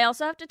love. I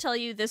also have to tell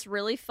you this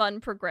really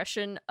fun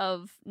progression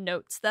of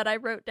notes that I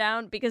wrote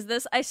down, because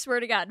this, I swear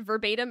to God,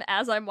 verbatim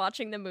as I'm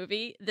watching the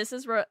movie, this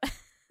is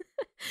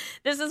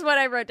this is what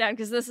I wrote down,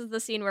 because this is the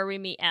scene where we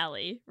meet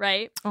Allie,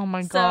 right? Oh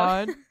my So-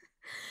 God.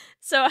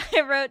 So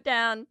I wrote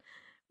down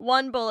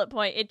one bullet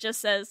point. It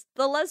just says,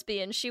 the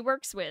lesbian she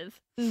works with.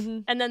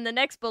 Mhm. And then the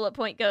next bullet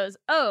point goes,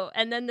 oh,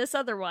 and then this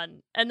other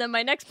one. And then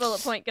my next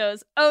bullet point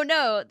goes, oh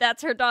no,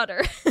 that's her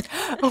daughter.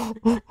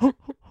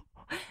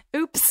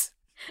 Oops.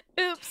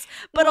 Oops.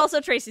 But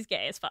also Tracy's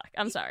gay as fuck.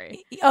 I'm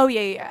sorry. Oh,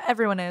 yeah.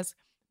 Everyone is.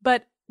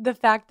 But the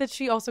fact that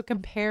she also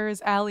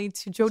compares Allie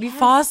to Jodie Yes.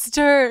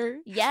 Foster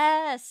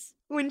Yes.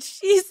 when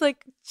she's calling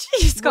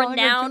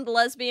her Renowned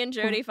lesbian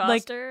Jodie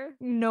like, Foster.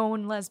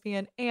 known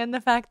lesbian. And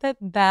the fact that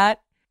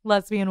that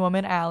lesbian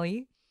woman,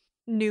 Allie,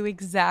 knew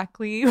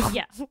exactly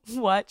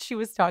what she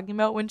was talking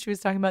about when she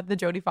was talking about the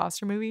Jodie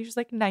Foster movie. She's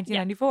like,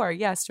 1994.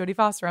 Yes, Jodie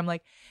Foster. I'm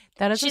like,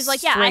 that is She's a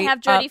like, yeah, I have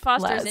straight Jodie up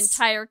Foster's les.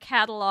 entire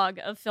catalog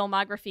of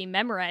filmography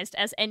memorized,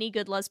 as any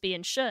good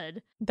lesbian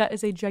should. That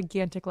is a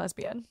gigantic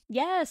lesbian.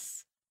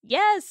 Yes.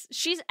 Yes.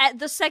 She's at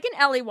the second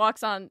Ellie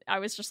walks on, I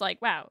was just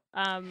like, wow.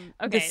 Okay.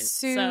 The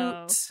suit,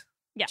 So,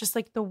 yeah. just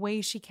like the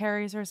way she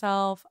carries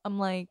herself. I'm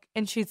like,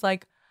 and she's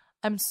like,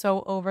 I'm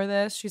so over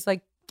this. She's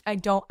like,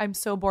 I'm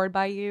so bored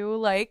by you.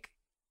 Like,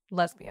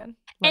 lesbian.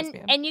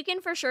 And you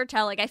can for sure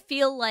tell, like, I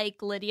feel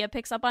like Lydia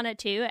picks up on it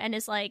too and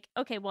is like,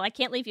 okay, well, I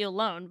can't leave you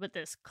alone with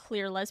this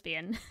clear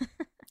lesbian.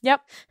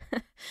 Yep.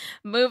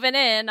 Moving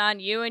in on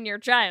you and your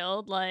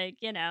child. Like,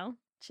 you know,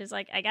 she's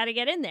like, I gotta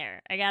get in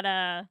there. I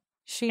gotta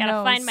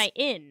knows. find my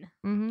in.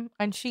 Mm-hmm.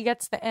 And she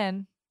gets the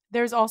in.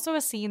 There's also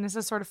a scene, this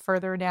is sort of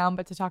further down,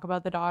 but to talk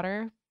about the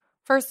daughter.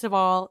 First of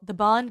all, the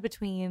bond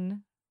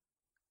between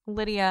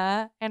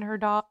Lydia and her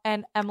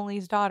and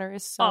Emily's daughter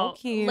is so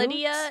cute.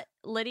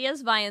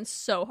 Lydia's vying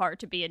so hard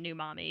to be a new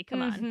mommy.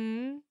 Come on.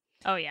 Mm-hmm.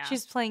 Oh yeah.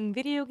 She's playing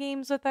video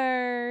games with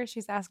her.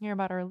 She's asking her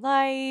about her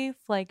life.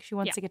 Like, she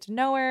wants to get to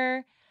know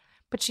her.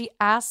 But she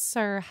asks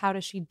her, how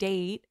does she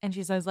date? And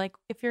she says, like,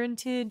 if you're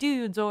into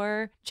dudes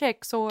or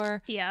chicks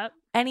or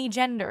any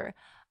gender.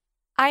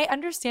 I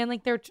understand,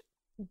 like,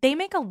 they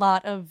make a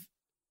lot of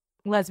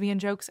lesbian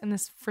jokes in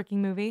this freaking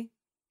movie,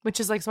 which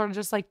is like sort of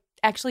just like,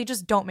 actually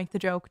just don't make the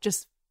joke.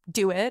 Just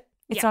do it.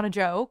 It's not a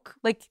joke.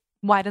 Like,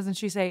 why doesn't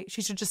she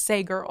should just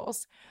say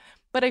girls?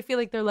 But I feel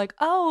like they're like,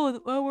 oh,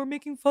 we're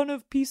making fun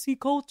of PC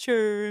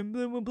culture and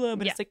blah, blah, blah.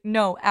 But it's like,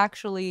 no,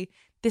 actually,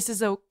 this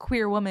is a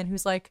queer woman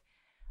who's like,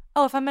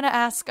 oh, if I'm going to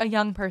ask a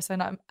young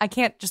person, I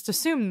can't just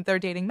assume that they're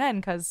dating men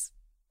because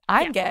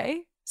I'm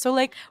gay. So,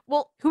 like,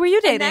 well, who are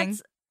you dating?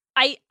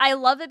 I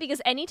love it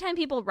because anytime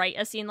people write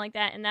a scene like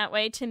that in that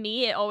way, to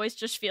me, it always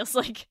just feels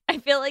like, I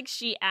feel like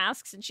she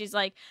asks and she's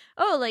like,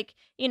 oh, like,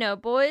 you know,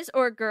 boys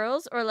or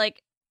girls or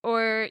like,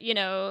 or, you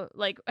know,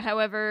 like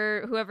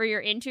whoever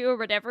you're into or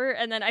whatever.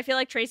 And then I feel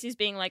like Tracy's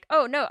being like,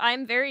 oh, no,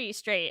 I'm very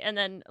straight. And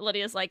then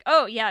Lydia's like,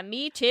 oh, yeah,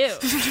 me too.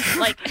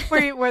 Like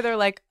where they're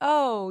like,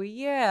 oh,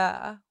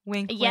 yeah,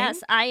 wink, yes,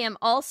 wink. I am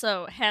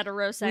also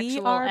heterosexual We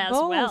are as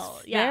both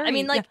well. Yeah, I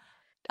mean, like,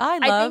 I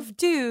love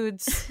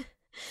dudes.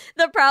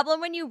 The problem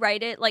when you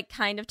write it like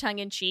kind of tongue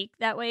in cheek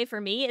that way for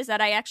me is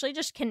that I actually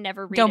just can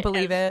never read Don't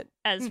believe it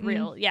as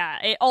real.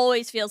 Yeah, it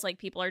always feels like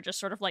people are just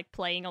sort of like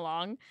playing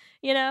along,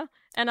 you know?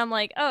 And I'm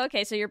like, oh,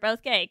 okay, so you're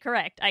both gay,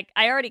 correct? I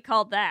already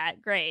called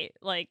that. Great.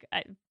 Like,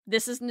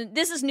 this is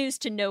news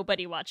to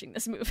nobody watching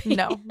this movie.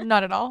 No,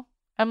 not at all.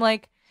 I'm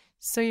like,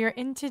 so you're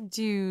into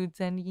dudes,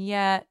 and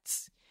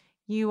yet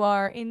you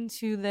are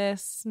into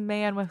this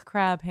man with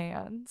crab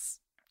hands.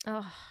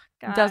 Oh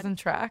God, doesn't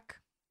track.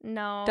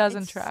 No,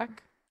 doesn't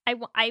track.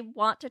 I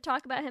want to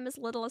talk about him as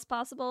little as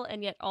possible,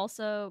 and yet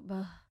also,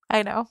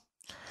 I know.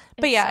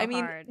 But yeah, so I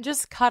mean, hard.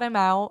 just cut him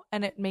out,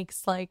 and it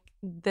makes like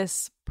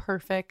this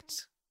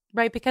perfect,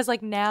 right? Because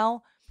like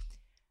now,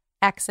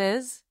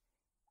 exes,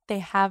 they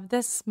have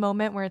this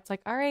moment where it's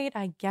like, all right,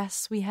 I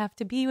guess we have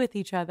to be with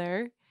each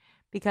other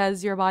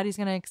because your body's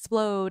gonna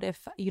explode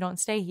if you don't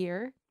stay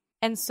here.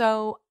 And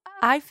so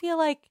I feel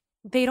like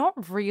they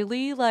don't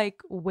really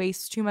like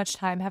waste too much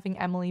time having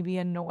Emily be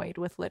annoyed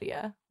with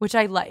Lydia, which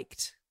I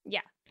liked.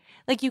 Yeah.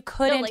 Like you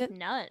couldn't, no, like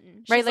none.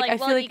 She's right? Like I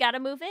well, feel like you gotta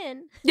move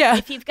in. Yeah.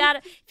 If you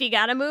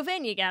gotta move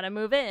in, you gotta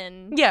move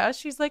in. Yeah.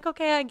 She's like,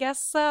 okay, I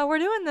guess we're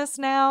doing this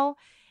now.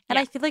 And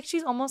I feel like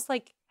she's almost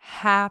like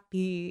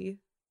happy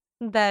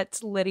that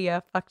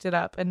Lydia fucked it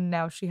up, and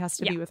now she has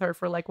to be with her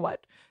for like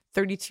what,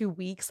 32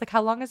 weeks? Like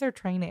how long is their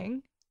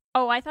training?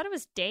 Oh, I thought it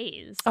was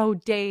days. Oh,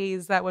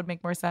 days. That would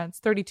make more sense.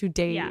 32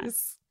 days. Yeah.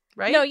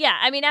 Right? No, yeah.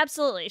 I mean,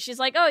 absolutely. She's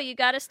like, oh, you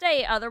gotta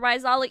stay,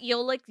 otherwise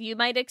you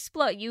might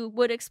explode. You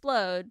would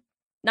explode.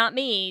 Not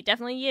me,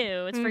 definitely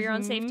you. It's for your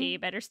own safety. You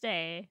better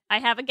stay. I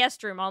have a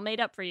guest room all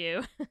made up for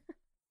you.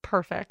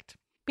 Perfect.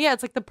 But yeah,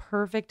 it's like the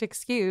perfect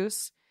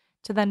excuse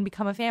to then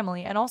become a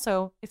family. And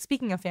also,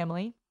 speaking of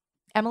family,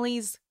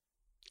 Emily's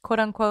quote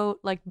unquote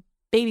like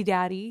baby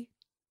daddy,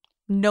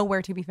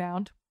 nowhere to be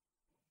found.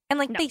 And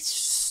like they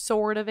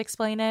sort of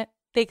explain it.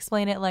 They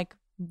explain it like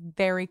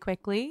very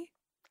quickly.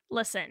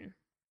 Listen,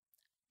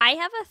 I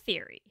have a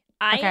theory.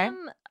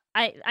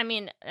 I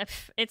mean,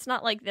 it's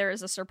not like there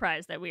is a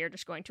surprise that we are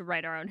just going to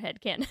write our own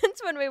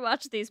headcanons when we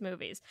watch these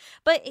movies.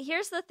 But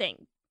here's the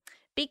thing.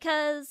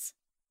 Because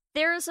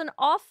there's an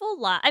awful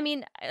lot. I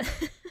mean,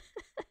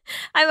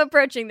 I'm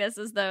approaching this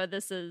as though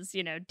this is,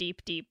 you know,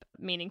 deep,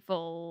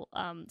 meaningful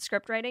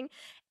script writing.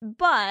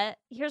 But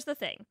here's the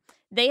thing.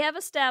 They have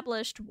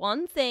established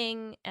one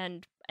thing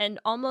and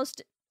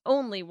almost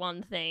only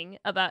one thing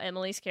about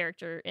Emily's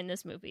character in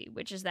this movie,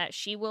 which is that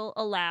she will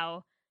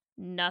allow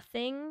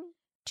nothing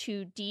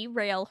to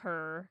derail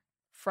her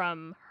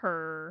from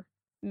her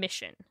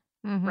mission,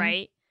 Mhm.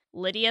 right?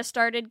 Lydia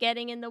started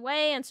getting in the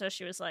way, and so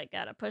she was like,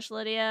 gotta push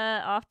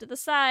Lydia off to the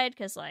side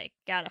because, like,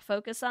 gotta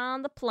focus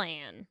on the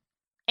plan.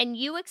 And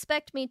you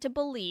expect me to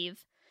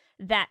believe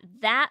that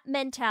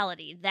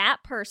mentality, that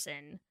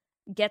person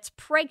gets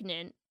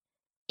pregnant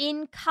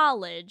in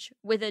college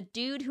with a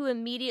dude who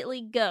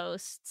immediately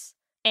ghosts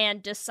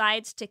and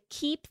decides to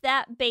keep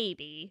that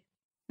baby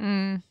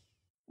Mm.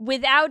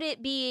 without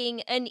it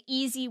being an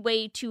easy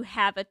way to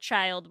have a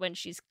child when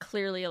she's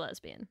clearly a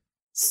lesbian,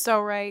 So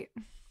right.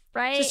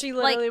 right? So she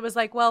literally was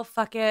like, well,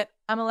 fuck it.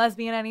 I'm a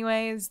lesbian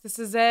anyways. This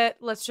is it.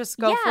 Let's just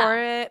go Yeah. for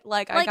it.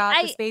 Like, I Like,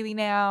 got this baby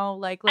now.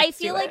 Like, let's I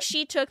feel do like it.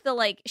 she took the,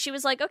 like, she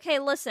was like, okay,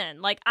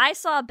 listen, like, I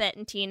saw Bet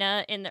and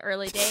Tina in the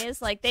early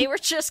days. Like, they were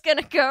just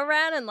gonna go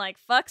around and, like,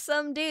 fuck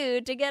some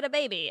dude to get a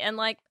baby. And,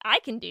 like, I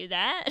can do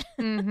that.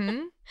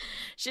 Mm-hmm.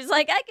 She's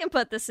like, I can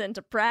put this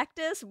into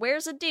practice.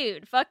 Where's a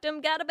dude? Fucked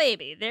him, got a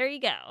baby. There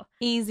you go.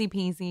 Easy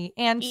peasy.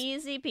 And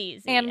Easy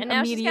peasy. and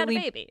now she's got a immediately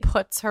baby.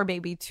 puts her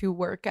baby to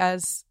work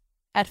as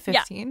at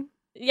 15.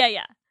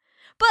 Yeah.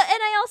 But, and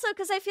I also,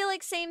 because I feel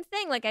like same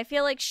thing. Like, I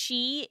feel like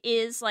she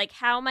is like,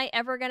 how am I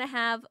ever going to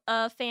have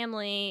a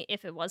family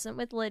if it wasn't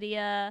with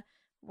Lydia?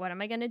 What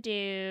am I going to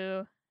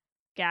do?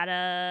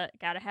 Gotta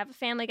have a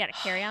family, gotta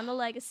carry on the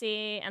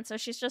legacy. And so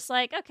she's just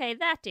like, okay,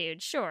 that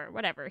dude, sure,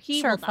 whatever.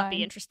 He Sure, will not fine.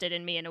 be interested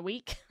in me in a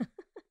week.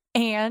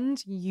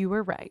 And you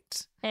were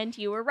right. And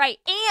you were right.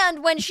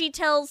 And when she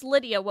tells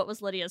Lydia, what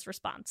was Lydia's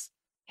response?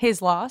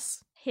 His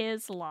loss.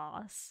 His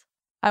loss.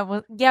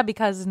 Yeah,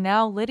 because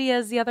now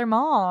Lydia's the other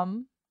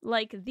mom.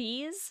 Like,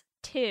 these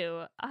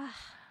two.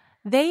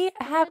 They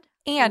have,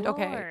 Good and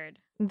okay, Lord.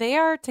 they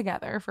are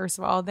together, first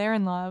of all. They're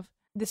in love.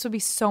 This would be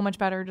so much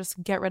better.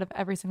 Just get rid of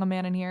every single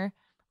man in here.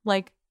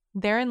 Like,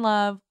 they're in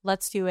love.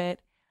 Let's do it.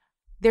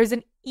 There's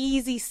an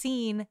easy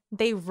scene.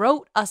 They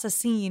wrote us a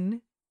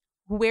scene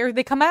where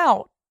they come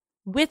out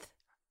with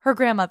her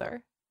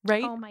grandmother,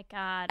 right? Oh my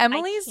God.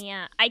 Emily's-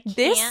 I can't.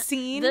 this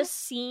scene The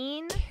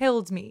scene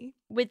killed me.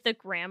 with the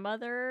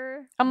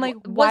grandmother. I'm like,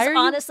 was why are you-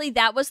 honestly,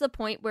 that was the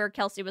point where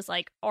Kelsey was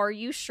like, are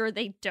you sure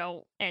they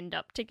don't end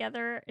up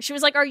together? She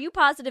was like, are you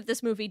positive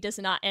this movie does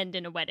not end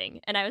in a wedding?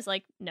 And I was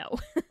like, no.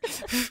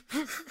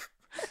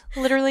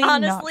 Literally,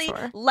 Honestly, not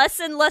sure. less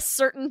and less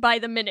certain by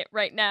the minute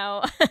right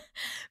now.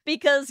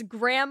 Because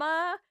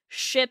grandma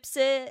ships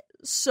it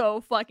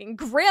so fucking.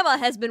 Grandma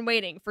has been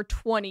waiting for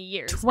 20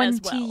 years 20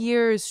 as well.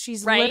 years.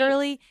 She's Right?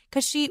 literally,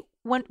 because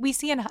when we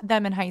see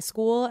them in high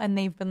school and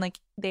they've been like,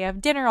 they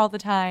have dinner all the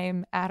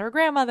time at her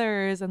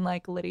grandmother's and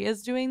like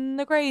Lydia's doing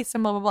the grace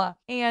and blah, blah, blah.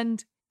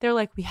 And they're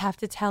like, we have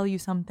to tell you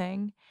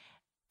something.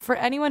 For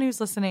anyone who's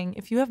listening,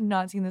 if you have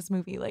not seen this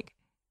movie, like,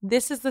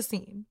 this is the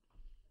scene.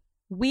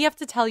 We have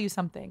to tell you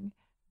something.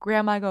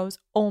 Grandma goes,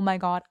 oh my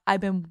God, I've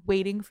been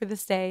waiting for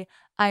this day.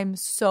 I'm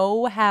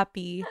so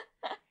happy.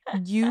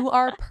 You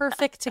are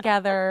perfect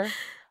together.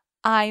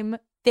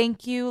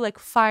 Thank you. Like,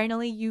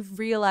 finally, you've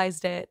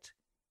realized it.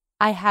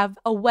 I have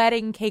a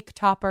wedding cake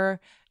topper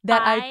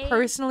that I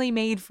personally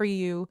made for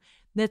you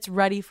that's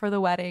ready for the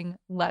wedding.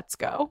 Let's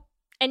go.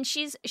 And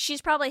she's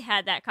probably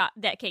had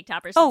that cake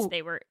topper since Oh,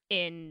 they were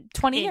in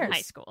 20 years.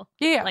 high school.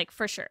 Yeah. Like,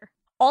 for sure.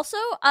 Also,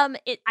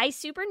 I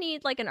super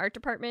need like an art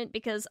department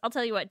because I'll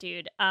tell you what,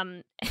 dude,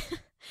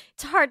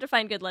 it's hard to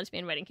find good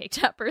lesbian wedding cake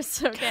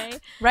toppers, okay?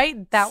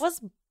 Right? That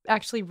was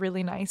actually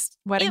really nice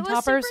wedding It was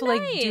topper. So super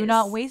like, do nice.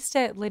 not waste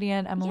it, Lydia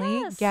and Emily.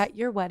 Yes. Get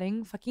your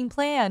wedding fucking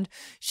planned.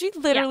 She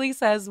literally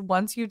says,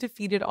 once you've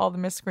defeated all the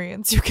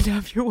miscreants, you can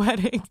have your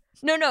wedding.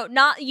 No,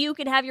 not you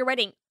can have your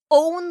wedding.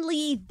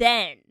 Only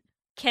then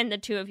can the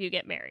two of you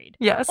get married.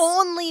 Yes.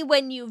 Only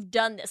when you've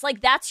done this. Like,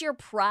 that's your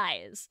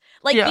prize.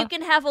 Like, Yeah. you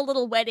can have a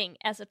little wedding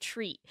as a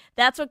treat.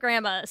 That's what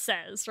grandma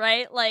says,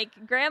 right? Like,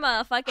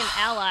 grandma, fucking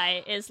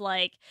ally, is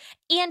like,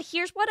 and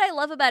here's what I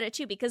love about it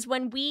too, because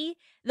when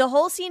the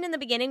whole scene in the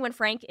beginning when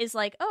Frank is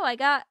like, oh, I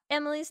got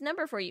Emily's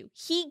number for you.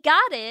 He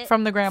got it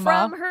From the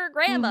grandma. From her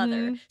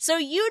grandmother. Mhm. So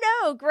you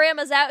know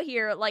grandma's out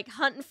here like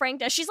hunting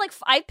Frank down. She's like,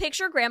 I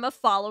picture grandma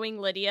following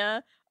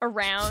Lydia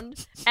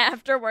around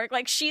after work.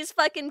 Like, she's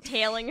fucking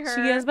tailing her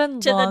She has been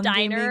to the long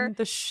diner. gaming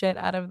the shit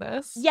out of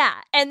this. Yeah,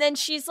 and then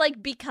she's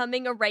like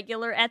becoming a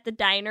regular at the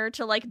diner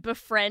to like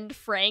befriend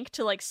Frank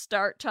to like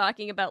start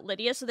talking about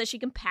Lydia so that she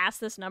can pass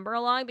this number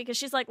along, because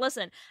she's like,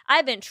 listen,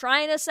 I've been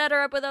trying to set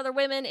her up with other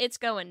women. It's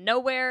going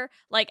nowhere.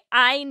 Like,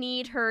 I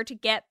need her to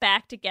get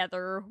back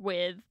together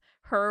with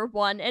her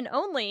one and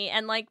only,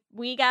 and like,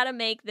 we gotta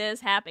make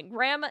this happen.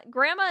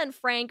 Grandma and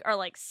Frank are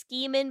like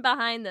scheming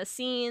behind the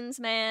scenes,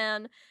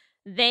 man.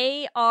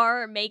 They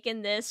are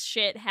making this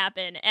shit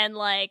happen, and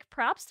like,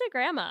 props to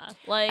grandma.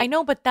 Like, I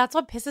know, but that's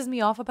what pisses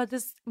me off about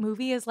this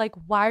movie is like,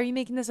 why are you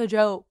making this a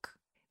joke?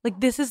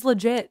 Like, this is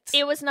legit.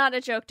 it was not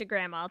a joke to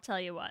grandma, I'll tell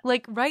you what.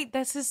 Like, right?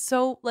 This is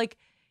so, like,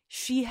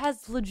 she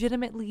has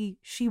legitimately,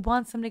 she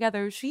wants them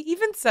together. She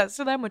even says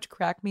to them, which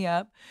cracked me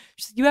up,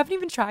 she's like, you haven't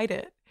even tried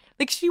it.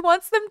 Like, she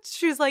wants them,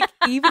 she's like,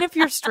 even if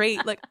you're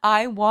straight, like,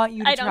 I want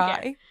you to I don't try.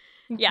 care.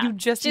 Yeah. You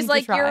just She's need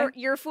like, to try.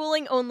 you're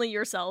fooling only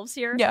yourselves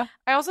here. Yeah.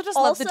 I also just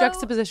love the Also-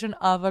 juxtaposition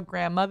of a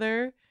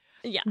grandmother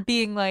Yeah.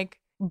 being like,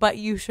 but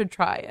you should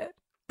try it.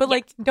 But Yeah.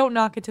 like, don't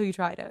knock it till you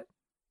tried it.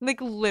 Like,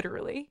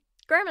 literally.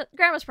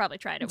 Grandma's probably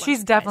tried it once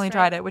She's or definitely twice,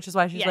 right? tried it, which is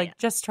why she's Yeah, like, yeah.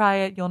 just try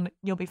it.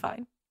 You'll be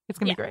fine. It's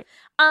gonna Yeah. be great.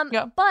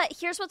 Yeah. But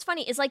here's what's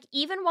funny is like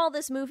even while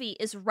this movie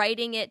is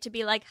writing it to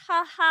be like,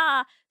 ha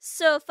ha,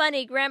 so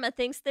funny, grandma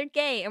thinks they're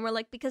gay, and we're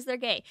like, because they're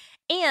gay.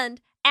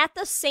 And at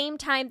the same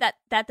time that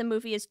the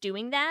movie is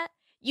doing that,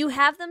 you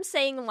have them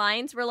saying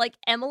lines where like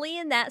Emily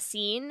in that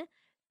scene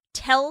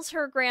tells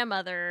her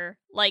grandmother,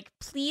 like,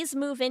 please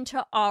move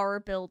into our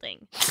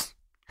building.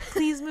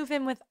 Please move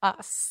in with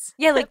us.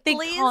 Yeah, like they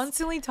Please.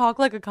 constantly talk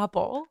like a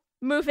couple.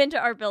 Move into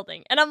our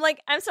building. And I'm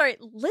like, I'm sorry,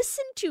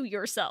 listen to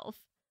yourself.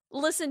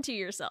 Listen to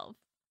yourself.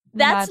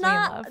 Madly in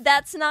love.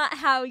 That's not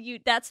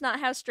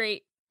how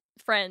straight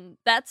friend.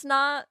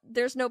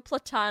 There's no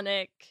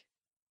platonic.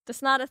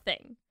 That's not a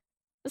thing.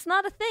 It's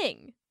not a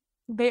thing.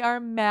 They are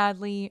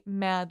madly,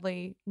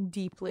 madly,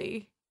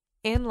 deeply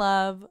in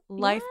love,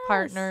 life Yes.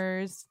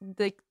 partners.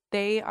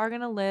 They are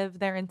going to live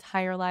their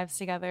entire lives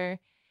together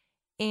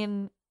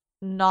in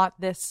not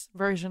this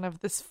version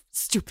of this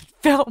stupid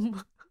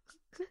film.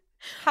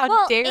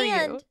 How dare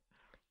you?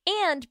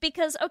 And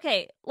because,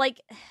 okay,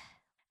 like,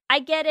 I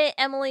get it.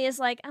 Emily is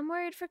like, I'm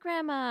worried for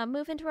grandma.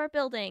 Move into our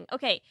building.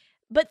 Okay.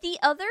 But the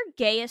other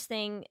gayest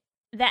thing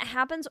that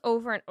happens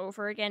over and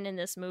over again in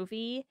this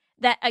movie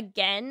that,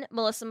 again,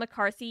 Melissa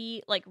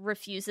McCarthy, like,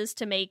 refuses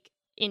to make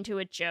into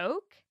a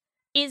joke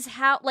is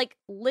how, like,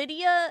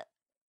 Lydia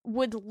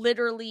would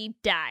literally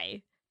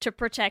die to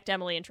protect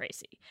Emily and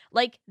Tracy.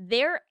 Like,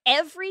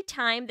 every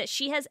time that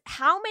she has,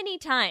 how many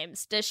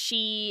times does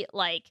she,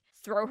 like,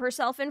 throw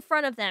herself in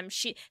front of them?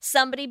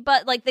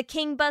 The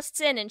king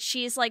busts in and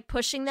she's like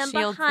pushing them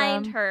Shields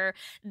behind them. her.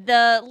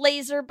 The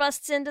laser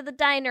busts into the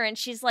diner and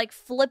she's like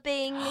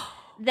flipping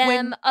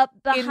them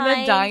up behind. In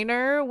the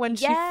diner when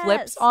she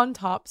flips Yes. on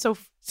top. So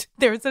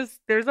there's a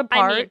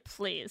part I mean,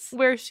 please.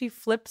 where she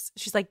flips.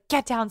 She's like,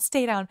 get down,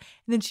 stay down.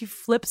 And then she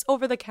flips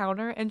over the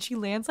counter and she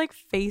lands like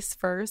face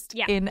first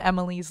in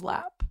Emily's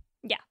lap.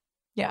 Yeah.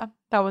 Yeah,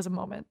 that was a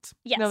moment.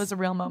 Yes. That was a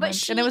real moment.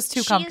 But and it was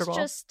too comfortable.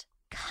 She is just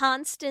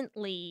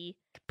constantly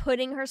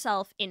putting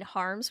herself in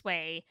harm's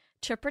way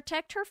to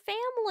protect her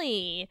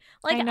family.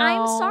 Like, I know.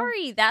 I'm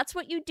sorry. That's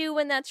what you do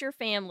when that's your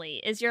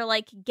family, is you're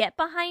like, get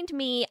behind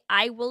me.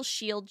 I will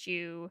shield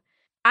you.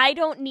 I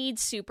don't need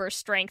super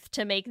strength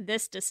to make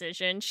this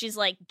decision. She's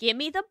like, give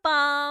me the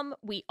bomb.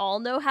 We all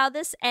know how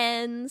this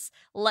ends.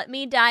 Let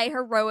me die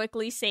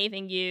heroically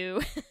saving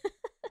you.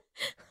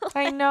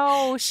 I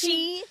know.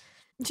 She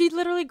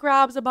literally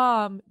grabs a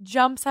bomb,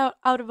 jumps out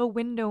of a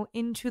window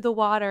into the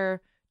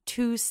water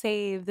to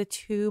save the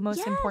two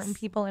most important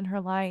people in her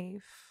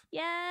life.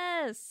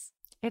 Yes.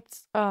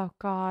 It's, oh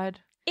God.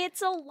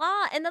 It's a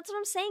lot. And that's what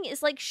I'm saying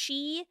is like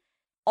she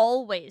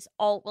always,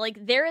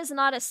 there is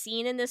not a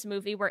scene in this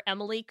movie where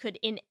Emily could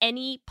in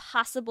any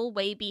possible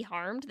way be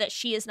harmed that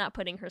she is not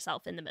putting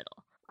herself in the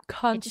middle.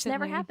 Constantly. It just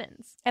never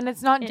happens. And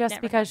it's not It just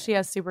never because she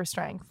happens. has super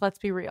strength. Let's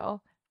be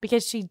real.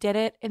 Because she did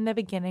it in the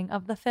beginning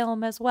of the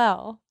film as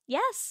well.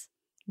 Yes.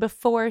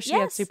 Before she had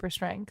Yes. super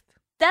strength.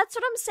 That's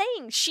what I'm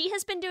saying. She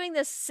has been doing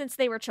this since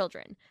they were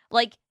children.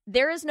 Like,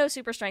 there is no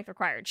super strength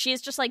required. She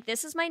is just like,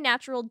 this is my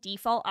natural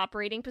default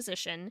operating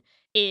position,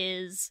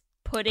 is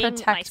putting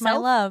Protect my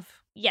myself,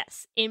 love.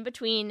 yes, in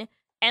between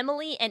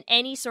Emily and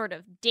any sort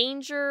of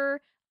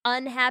danger,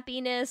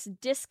 unhappiness,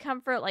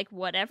 discomfort, like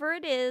whatever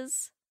it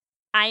is,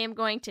 I am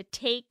going to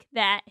take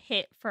that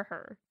hit for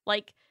her.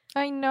 Like,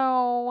 I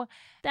know.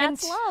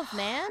 that's And love,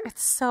 man.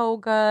 It's so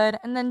good.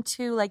 And then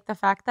too, like the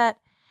fact that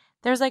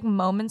there's like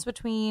moments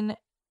between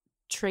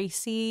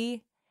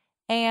Tracy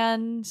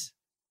and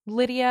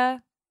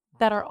Lydia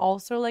that are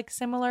also like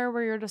similar,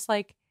 where you're just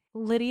like,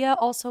 Lydia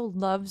also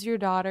loves your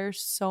daughter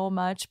so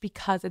much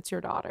because it's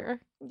your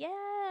daughter,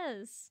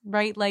 Yes.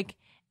 right? Like,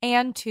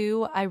 and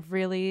two, I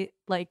really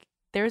like,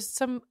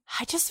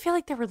 I just feel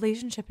like their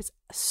relationship is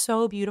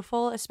so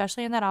beautiful,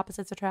 especially in that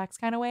opposites attracts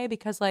kind of way,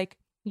 because like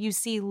you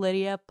see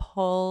Lydia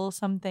pull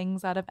some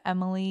things out of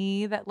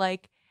Emily that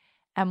like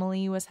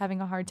Emily was having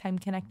a hard time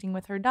connecting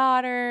with her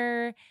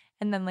daughter.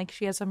 And then like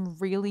she has some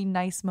really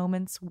nice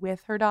moments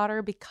with her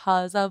daughter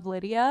because of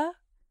Lydia,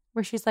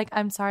 where she's like,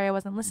 I'm sorry I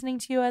wasn't listening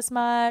to you as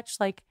much.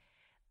 Like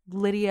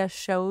Lydia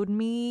showed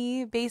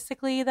me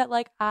basically that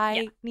like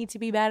I need to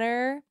be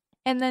better.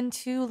 And then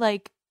too,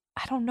 like,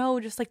 I don't know,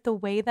 just like the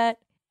way that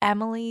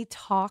Lydia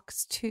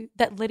talks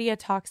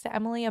to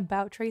Emily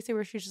about Tracy,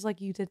 where she's just like,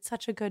 you did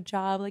such a good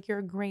job. Like, you're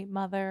a great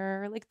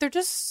mother. Like, they're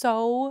just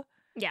so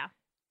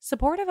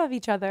supportive of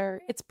each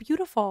other. It's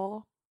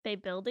beautiful. They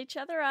build each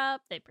other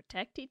up. They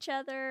protect each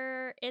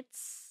other.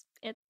 It's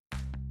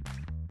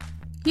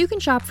You can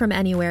shop from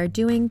anywhere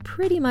doing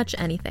pretty much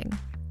anything.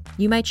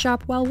 You might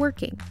shop while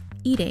working,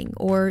 eating,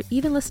 or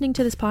even listening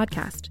to this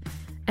podcast.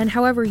 And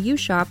however you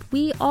shop,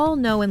 we all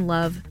know and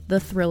love the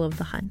thrill of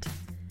the hunt.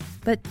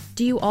 But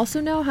do you also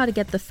know how to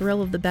get the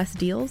thrill of the best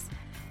deals?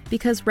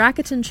 Because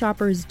Rakuten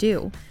shoppers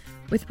do.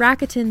 With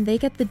Rakuten, they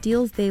get the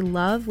deals they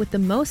love with the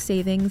most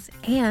savings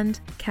and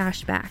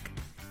cash back.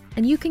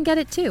 And you can get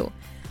it too.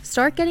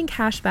 Start getting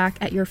cash back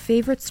at your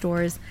favorite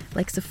stores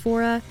like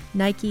Sephora,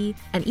 Nike,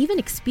 and even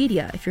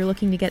Expedia if you're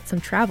looking to get some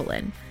travel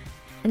in.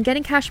 And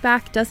getting cash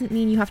back doesn't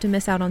mean you have to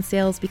miss out on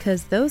sales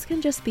because those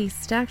can just be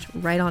stacked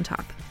right on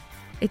top.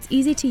 It's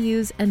easy to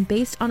use and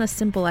based on a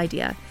simple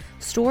idea.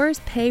 Stores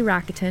pay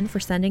Rakuten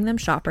for sending them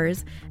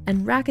shoppers,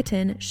 and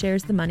Rakuten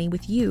shares the money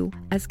with you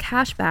as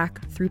cash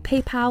back through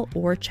PayPal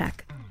or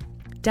check.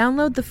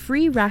 Download the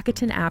free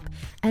Rakuten app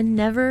and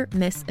never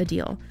miss a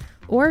deal.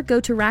 Or go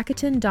to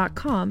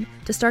Rakuten.com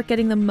to start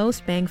getting the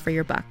most bang for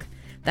your buck.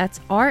 That's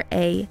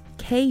Rakuten.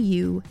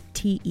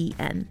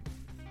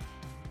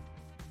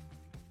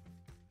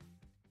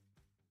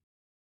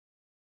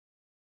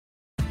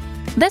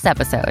 This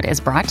episode is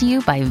brought to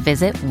you by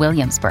Visit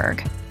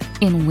Williamsburg.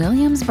 In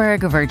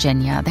Williamsburg,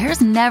 Virginia,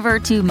 there's never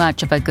too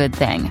much of a good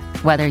thing.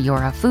 Whether you're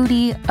a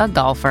foodie, a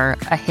golfer,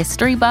 a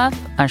history buff,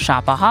 a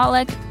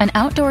shopaholic, an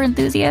outdoor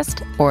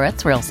enthusiast, or a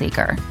thrill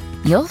seeker,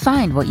 you'll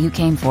find what you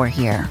came for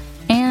here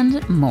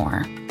and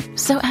more.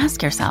 So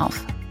ask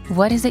yourself,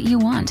 what is it you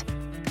want?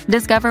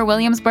 Discover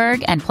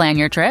Williamsburg and plan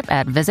your trip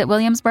at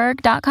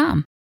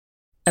visitwilliamsburg.com.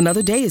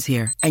 Another day is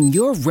here, and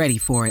you're ready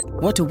for it.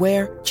 What to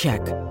wear?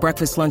 Check.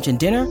 Breakfast, lunch, and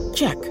dinner?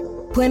 Check.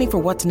 Planning for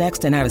what's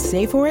next and how to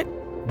save for it?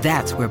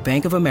 That's where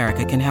Bank of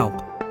America can help.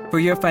 For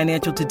your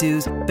financial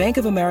to-dos, Bank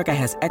of America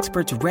has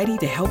experts ready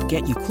to help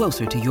get you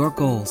closer to your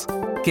goals.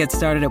 Get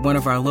started at one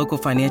of our local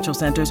financial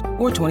centers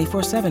or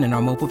 24/7 in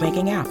our mobile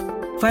banking app.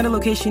 Find a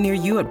location near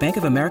you at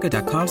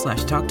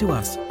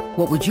bankofamerica.com/talktous.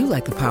 What would you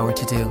like the power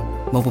to do?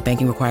 Mobile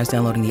banking requires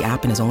downloading the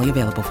app and is only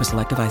available for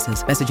select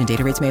devices. Message and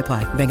data rates may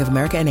apply. Bank of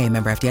America N.A.,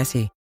 member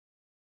FDIC.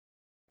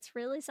 It's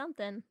really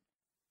something.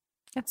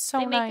 It's so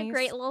They make nice. a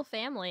great little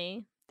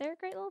family. They're a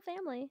great little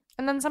family.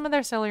 And then some of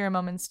their sillier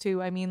moments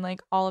too. I mean,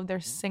 like all of their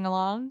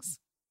sing-alongs.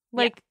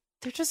 Like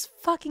they're just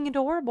fucking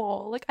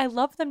adorable. Like I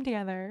love them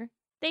together.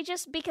 They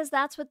just, because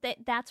that's when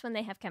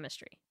they have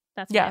chemistry.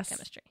 That's when they have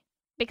chemistry.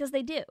 Because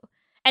they do.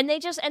 And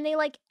they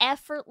like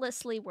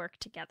effortlessly work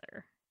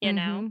together, you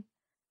know?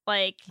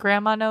 Like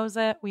Grandma knows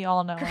it. We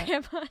all know it.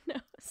 Grandma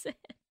knows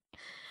it.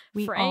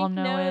 We Frank all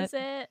know knows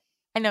it.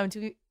 I know.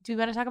 Do you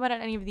want to talk about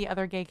any of the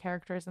other gay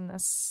characters in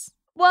this?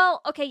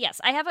 Well, okay, yes.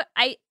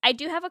 I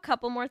do have a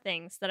couple more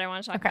things that I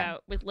want to talk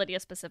about with Lydia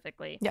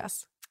specifically.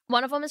 Yes.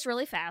 One of them is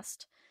really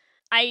fast.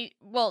 I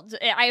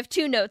have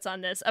two notes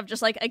on this of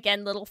just like,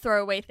 again, little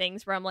throwaway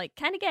things where I'm like,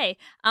 kind of gay.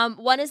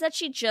 One is that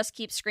she just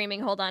keeps screaming,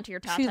 "Hold on to your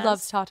tatas." She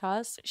loves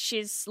tatas.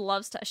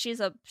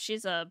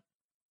 She's a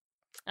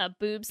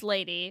boobs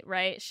lady,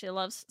 right? She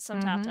loves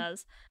some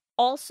tatas.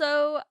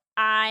 Also,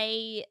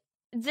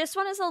 this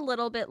one is a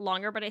little bit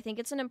longer, but I think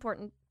it's an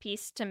important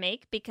piece to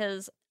make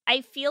because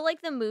I feel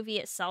like the movie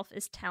itself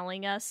is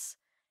telling us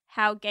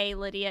how gay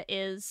Lydia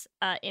is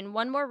in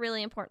one more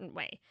really important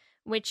way,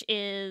 which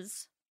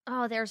is,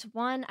 there's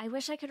one, I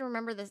wish I could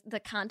remember the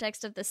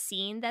context of the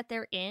scene that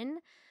they're in.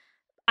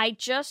 I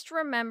just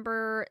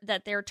remember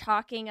that they're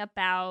talking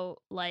about,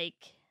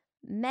 like,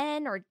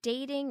 men or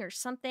dating or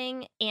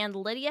something, and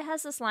Lydia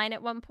has this line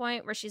at one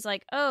point where she's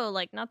like, "Oh,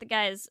 like, not the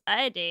guys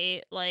I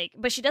date," like,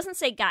 but she doesn't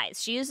say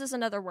guys. She uses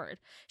another word.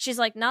 She's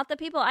like, "Not the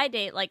people I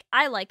date, like,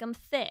 I like them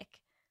thick."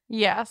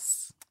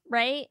 Yes.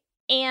 Right?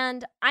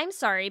 And I'm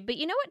sorry, but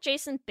you know what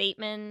Jason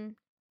Bateman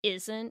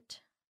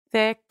isn't?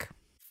 Thick.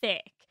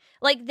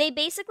 Like, they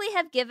basically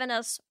have given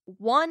us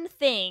one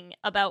thing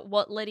about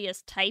what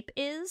Lydia's type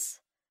is,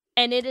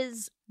 and it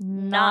is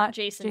not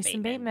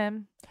Jason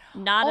Bateman.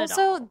 Not at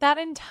all. Also, that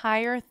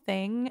entire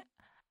thing,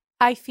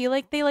 I feel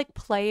like they like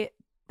play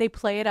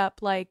it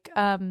up like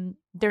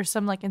there's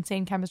some like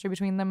insane chemistry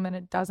between them and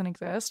it doesn't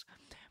exist.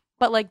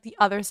 But like the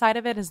other side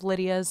of it is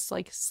Lydia's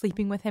like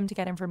sleeping with him to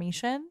get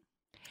information.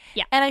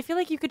 Yeah. And I feel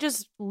like you could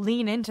just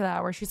lean into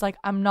that where she's like,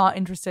 "I'm not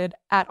interested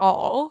at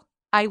all.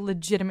 I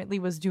legitimately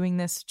was doing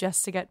this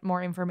just to get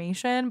more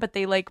information," but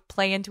they like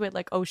play into it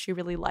like, "Oh, she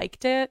really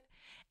liked it."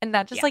 And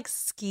that just like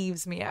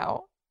skeeves me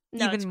out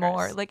even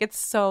more. Gross. Like it's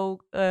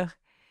so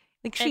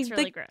like she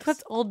really like gross.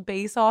 puts Old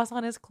Bay sauce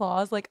on his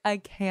claws. Like I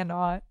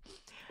cannot.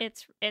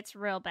 It's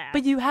real bad.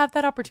 But you have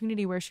that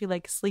opportunity where she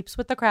like sleeps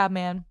with the crab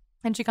man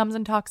and she comes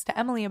and talks to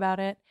Emily about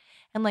it.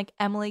 And like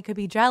Emily could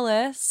be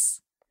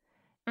jealous.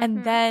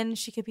 And then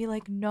she could be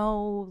like,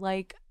 "No,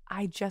 like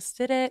I just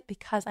did it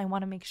because I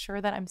want to make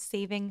sure that I'm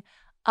saving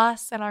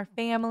us and our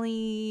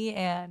family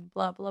and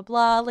blah, blah,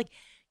 blah." Like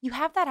you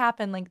have that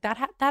happen. Like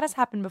that has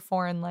happened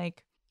before in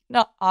like,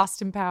 not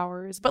Austin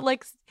Powers, but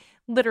like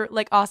literally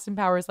like Austin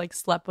Powers like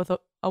slept with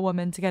a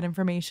woman to get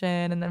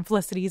information and then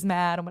Felicity's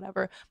mad and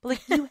whatever.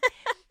 But like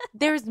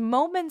there's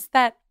moments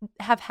that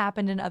have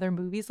happened in other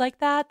movies like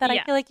that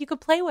I feel like you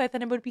could play with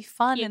and it would be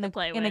fun in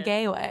a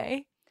gay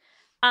way.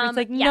 It's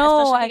like,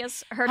 no, especially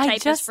because her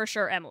type is for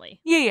sure Emily.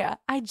 Yeah.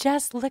 I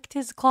just licked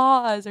his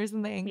claws or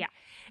something. Yeah.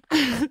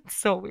 It's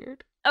so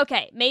weird.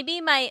 Okay,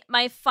 maybe my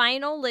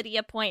final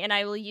Lydia point, and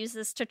I will use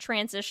this to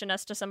transition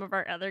us to some of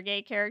our other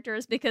gay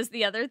characters, because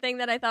the other thing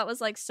that I thought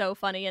was like so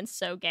funny and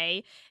so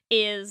gay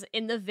is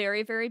in the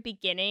very, very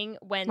beginning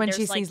when there's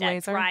she like sees that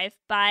Laser.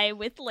 drive-by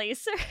with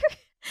Laser. And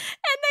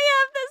they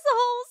have this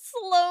whole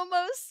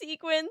slow-mo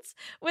sequence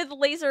with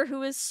Laser,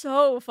 who is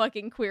so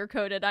fucking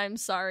queer-coded. I'm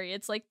sorry.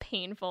 It's like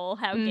painful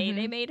how gay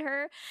they made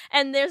her.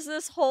 And there's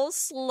this whole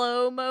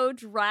slow-mo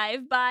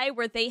drive-by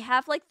where they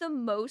have like the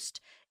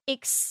most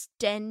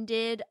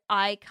extended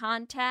eye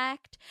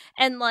contact,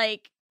 and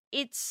like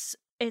it's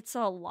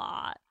a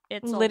lot.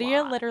 It's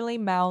Lydia a lot. literally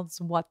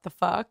mouths what the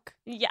fuck.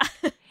 Yeah.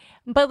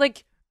 But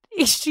like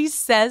she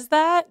says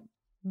that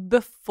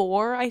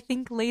before I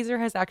think Laser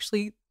has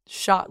actually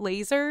shot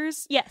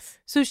lasers. Yes.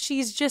 So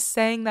she's just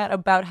saying that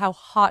about how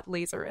hot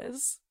Laser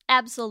is.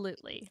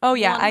 Absolutely. Oh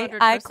yeah, 100%.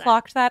 I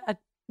clocked that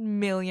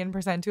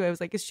 1,000,000% too. I was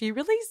like, is she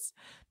really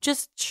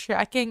just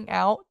checking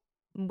out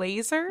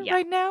Laser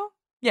right now?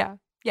 Yeah.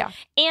 Yeah.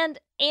 And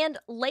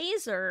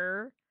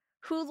Laser,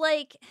 who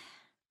like,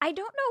 I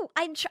don't know,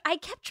 I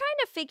kept trying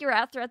to figure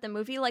out throughout the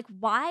movie, like,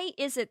 why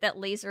is it that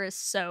Laser is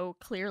so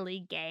clearly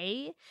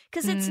gay?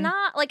 Because it's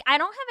not, like, I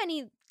don't have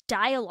any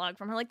dialogue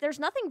from her. Like, there's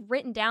nothing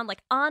written down,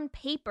 like, on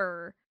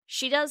paper.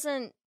 She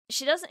doesn't,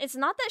 it's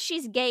not that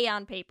she's gay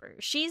on paper.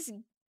 She's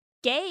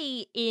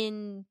gay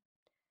in,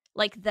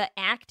 like, the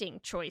acting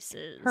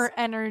choices. Her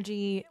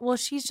energy. Well,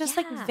 she's just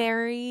like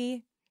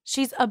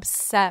she's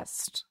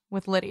obsessed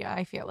with Lydia,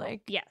 I feel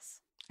like.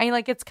 Yes. I mean,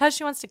 like, it's because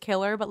she wants to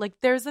kill her, but like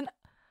there's an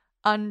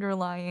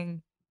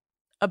underlying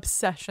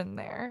obsession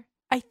there.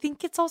 I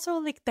think it's also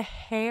like the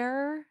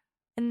hair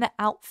and the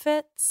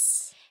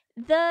outfits.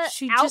 The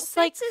She outfits just,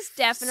 like, is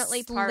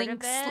definitely part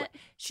of it.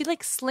 She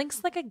like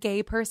slinks like a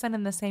gay person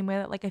in the same way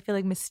that like I feel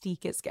like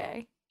Mystique is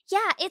gay.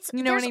 Yeah, it's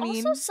You know there's what I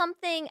mean? also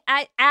something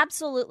I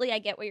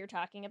get what you're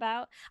talking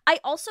about. I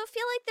also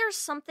feel like there's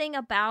something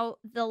about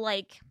the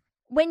like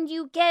when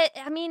you get,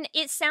 I mean,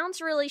 it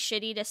sounds really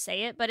shitty to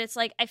say it, but it's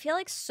like I feel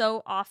like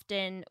so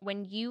often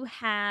when you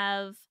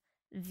have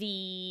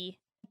the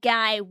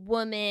guy,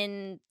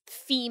 woman,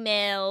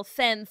 female,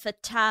 femme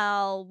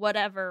fatale,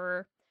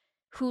 whatever,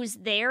 who's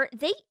there,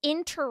 they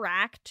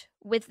interact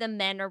with the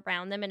men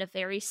around them in a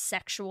very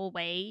sexual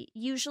way,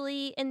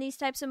 usually in these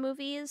types of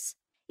movies,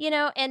 you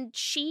know, and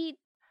she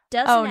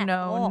doesn't at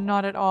all.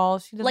 Not at all.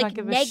 She does like not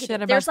give negative. a shit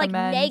about There's the like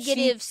men.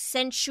 negative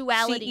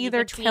sensuality. She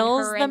either between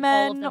kills her the and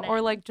all of men the men.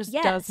 or like just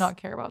does not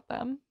care about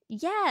them.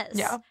 Yes.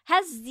 Yeah.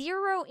 Has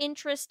zero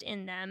interest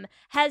in them,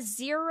 has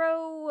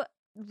zero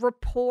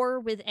rapport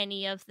with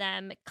any of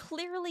them,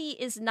 clearly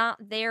is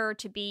not there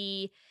to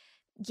be,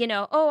 you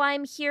know, oh,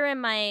 I'm here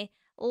in my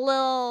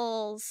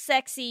little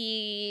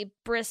sexy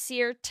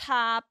brassiere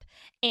top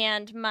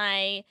and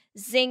my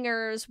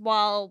zingers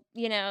while,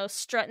 you know,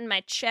 strutting my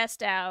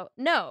chest out.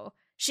 No.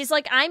 She's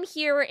like, I'm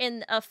here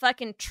in a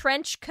fucking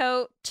trench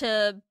coat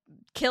to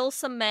kill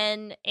some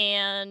men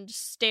and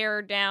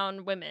stare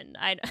down women.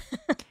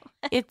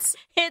 It's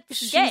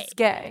She's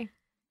gay.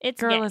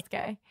 It's Girl gay. is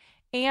gay.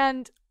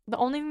 And the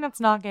only thing that's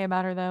not gay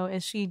about her though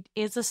is she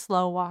is a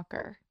slow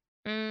walker.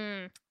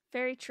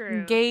 Very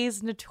true.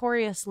 Gays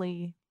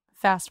notoriously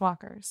fast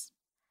walkers.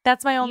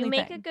 That's my only You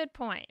make thing. a good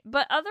point.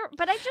 But I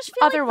just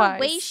feel like Otherwise-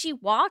 the way she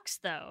walks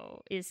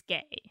though is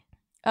gay.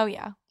 Oh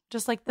yeah.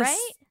 Just like this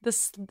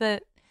Right?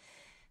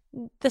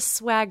 the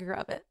swagger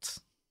of it.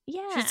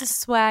 Yeah. She's a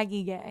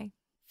swaggy gay.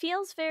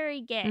 Feels very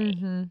gay.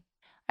 Mm-hmm.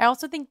 I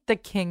also think the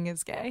king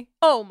is gay.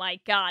 Oh my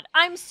god.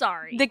 I'm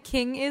sorry. The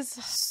king is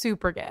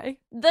super gay.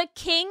 The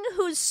king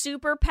whose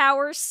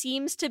superpower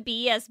seems to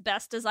be, as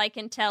best as I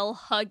can tell,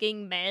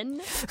 hugging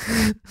men.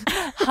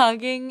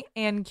 Hugging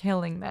and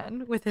killing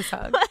men with his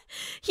hug.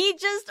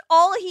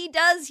 All he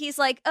does, he's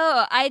like,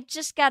 oh, I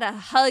just gotta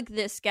hug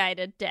this guy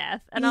to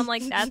death. And I'm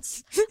like,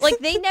 that's, like,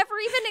 they never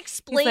even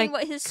explain like,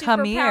 what his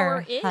 "Come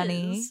superpower here, is.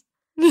 honey."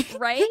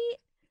 Right?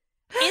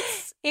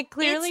 It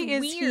clearly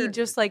it's is. He weird.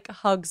 just like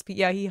hugs.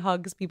 Yeah, he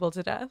hugs people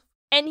to death.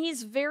 And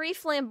he's very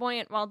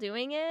flamboyant while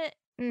doing it.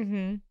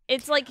 Mm-hmm.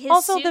 It's like his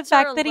Also, suits the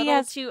fact are a that he little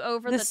has too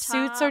over the the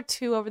suits top. are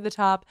too over the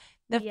top.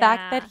 The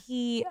fact that Yeah.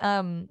 he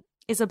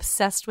is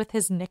obsessed with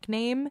his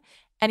nickname.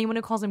 Anyone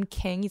who calls him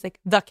king, he's like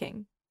the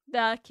king.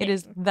 The king. It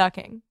is the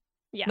king.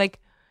 Yeah. Like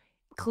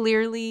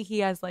clearly he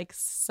has like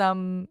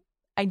some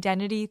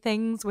identity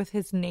things with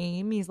his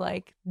name. He's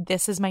like,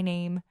 this is my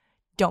name.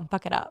 Don't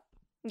fuck it up.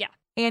 Yeah.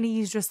 And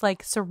he's just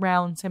like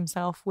surrounds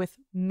himself with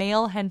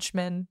male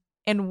henchmen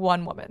and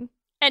one woman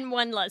And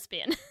one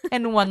lesbian.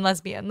 and one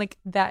lesbian. Like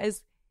that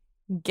is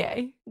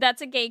gay.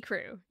 That's a gay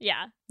crew.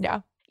 Yeah.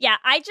 Yeah. Yeah,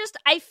 I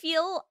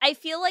feel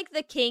like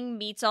the king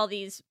meets all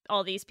these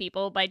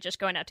people by just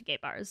going out to gay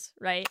bars,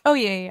 right? Oh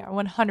yeah.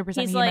 100%.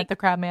 He's He like- met the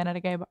crab man at a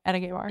gay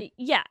bar.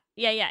 Yeah.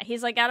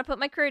 He's like, gotta put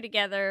my crew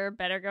together.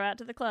 Better go out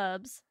to the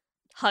clubs,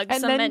 hug And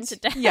some then men to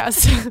death.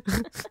 Yes.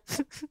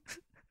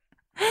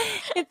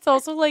 It's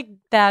also like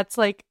that's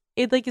like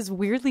it like is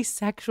weirdly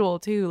sexual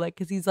too. Like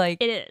because he's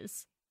like It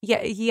is.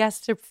 yeah he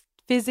has to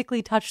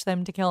physically touch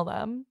them to kill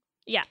them.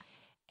 Yeah.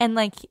 And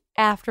like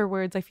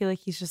afterwards, I feel like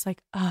he's just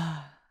like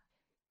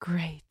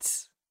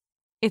great.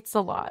 It's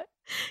a lot.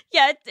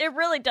 Yeah, it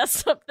really does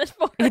something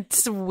for it.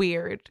 It's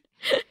weird.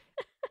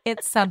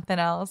 It's something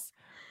else.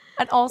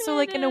 And also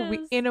like It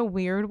is. in a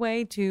weird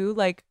way too,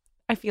 like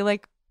I feel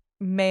like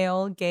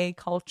male gay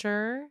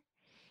culture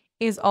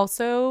is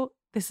also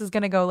this is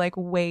going to go like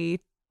way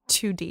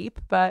too deep,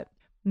 but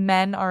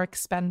men are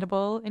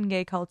expendable in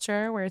gay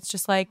culture where it's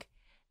just like,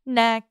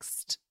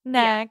 next,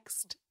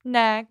 next,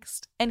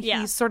 next. And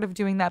he's sort of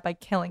doing that by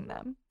killing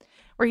them.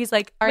 Where he's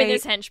like, all with right.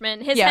 his henchman.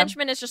 His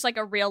henchman is just like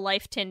a real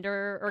life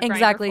Tinder or Grindr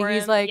exactly. for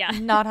He's him.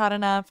 like, not hot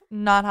enough,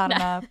 not hot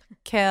enough.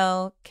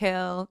 Kill,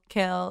 kill,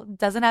 kill.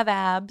 Doesn't have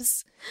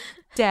abs.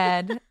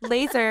 Dead.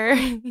 Laser.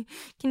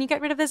 Can you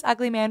get rid of this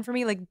ugly man for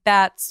me? Like,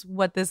 that's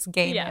what this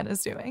gay man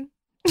is doing.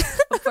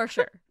 For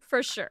sure.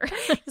 For sure.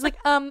 He's like,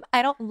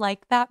 I don't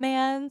like that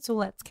man, so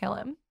let's kill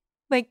him.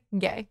 Like,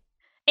 gay.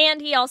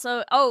 And he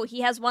also, he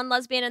has one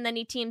lesbian and then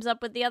he teams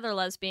up with the other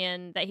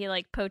lesbian that he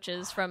like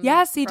poaches from.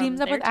 Yes, he from teams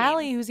up their with team.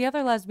 Allie, who's the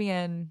other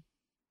lesbian.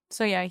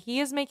 So yeah, he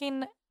is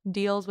making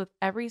deals with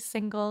every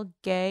single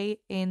gay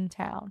in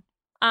town.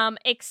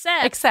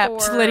 Except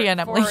for, Lydia and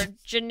Emily. for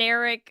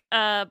generic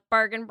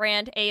bargain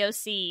brand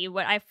AOC.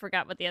 What I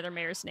forgot what the other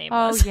mayor's name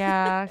Oh was.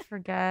 yeah, I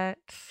forget.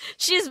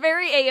 She's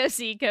very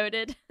AOC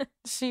coded.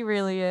 She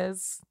really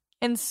is.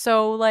 And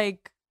so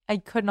like I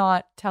could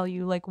not tell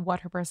you like what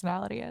her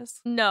personality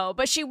is. No,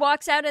 but she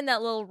walks out in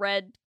that little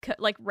red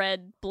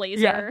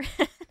blazer.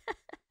 Yeah.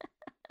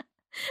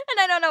 And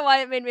I don't know why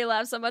it made me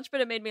laugh so much,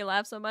 but it made me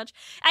laugh so much.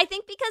 I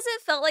think because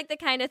it felt like the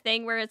kind of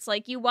thing where it's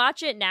like you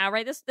watch it now,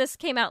 right? This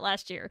came out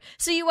last year.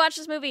 So you watch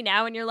this movie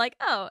now and you're like,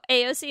 oh,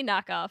 AOC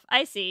knockoff.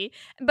 I see.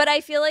 But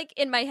I feel like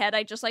in my head,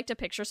 I just like to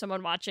picture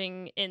someone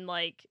watching in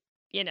like,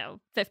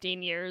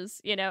 15 years,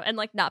 and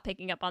like not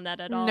picking up on that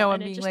at all. No one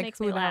and it being just like, makes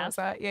who me the hell laugh. is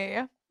that?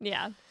 Yeah.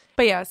 Yeah.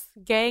 But yes,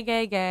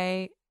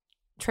 gay.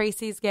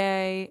 Tracy's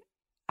gay.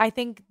 I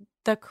think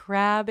the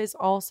crab is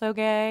also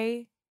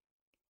gay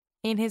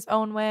in his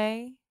own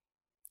way.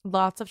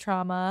 Lots of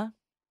trauma.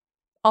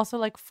 Also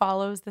like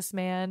follows this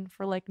man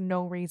for like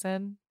no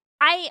reason.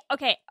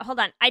 Okay, hold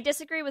on. I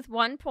disagree with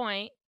one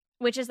point,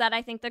 which is that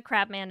I think the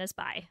crab man is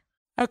bi.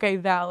 Okay,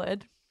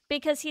 valid.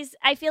 Because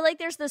I feel like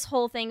there's this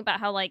whole thing about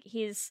how like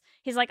he's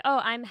like, oh,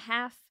 I'm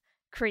half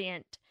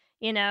Korean,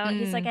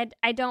 He's like,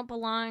 I don't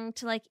belong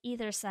to like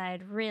either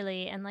side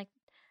really, and like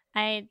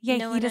no he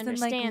one doesn't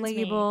like understands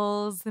me.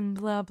 labels and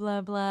blah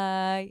blah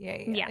blah.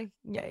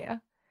 Yeah.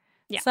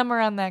 Somewhere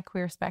on that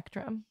queer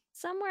spectrum.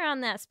 Somewhere on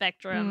that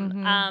spectrum.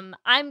 Mhm.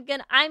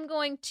 I'm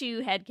going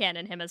to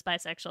headcanon him as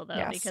bisexual though,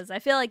 Yes. because I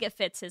feel like it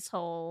fits his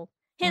whole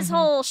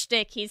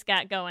shtick he's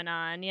got going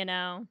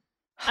on.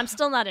 I'm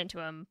still not into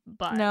him,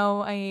 but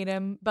No, I hate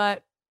him.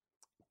 But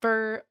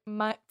for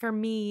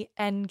me,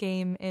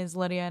 Endgame is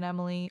Lydia and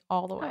Emily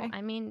all the way.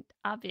 I mean,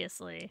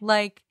 obviously.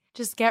 Like,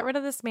 just get rid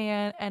of this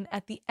man. And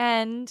at the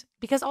end,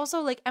 because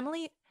also, like,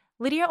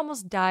 Lydia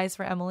almost dies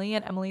for Emily.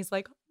 And Emily's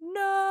like,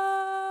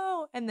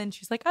 no. And then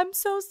she's like, I'm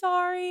so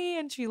sorry.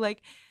 And she,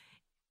 like,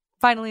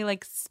 finally,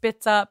 like,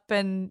 spits up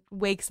and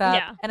wakes up.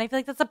 Yeah. And I feel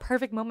like that's a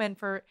perfect moment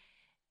for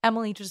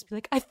Emily to just be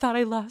like, I thought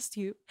I lost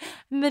you.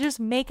 And they just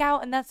make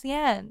out and that's the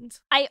end.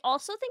 I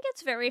also think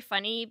it's very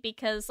funny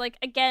because, like,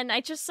 again,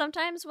 I just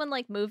sometimes when,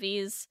 like,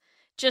 movies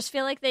just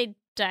feel like they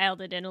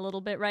dialed it in a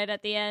little bit right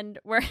at the end,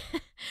 where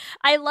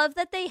I love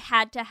that they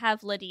had to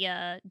have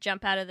Lydia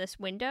jump out of this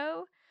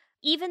window,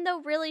 even though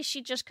really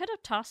she just could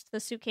have tossed the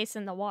suitcase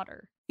in the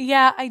water.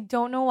 Yeah, I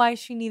don't know why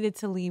she needed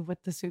to leave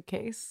with the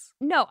suitcase.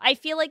 No, I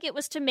feel like it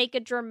was to make a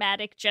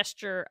dramatic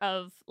gesture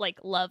of, like,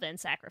 love and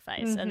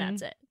sacrifice, and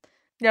that's it.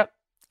 Yep.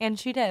 And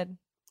she did.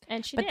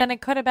 But then it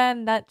could have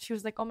been that she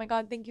was like, oh my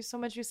God, thank you so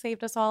much. You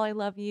saved us all. I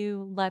love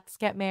you. Let's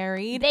get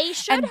married. They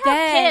should have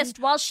kissed.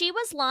 While she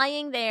was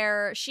lying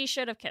there, she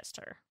should have kissed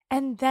her.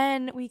 And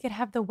then we could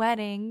have the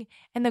wedding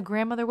and the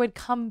grandmother would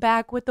come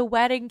back with the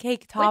wedding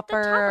cake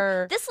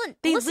topper. Listen,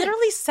 They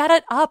literally set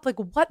it up. Like,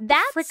 what the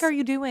That's- frick are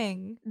you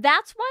doing?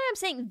 That's why I'm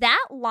saying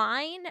that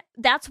line,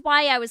 that's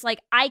why I was like,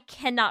 I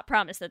cannot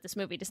promise that this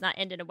movie does not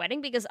end in a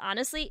wedding, because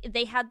honestly,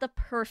 they had the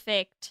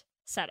perfect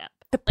setup.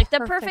 The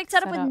perfect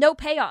setup with no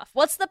payoff.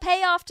 What's the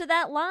payoff to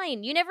that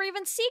line? You never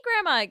even see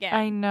Grandma again.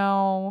 I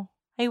know.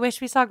 I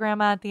wish we saw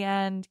Grandma at the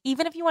end.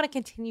 Even if you want to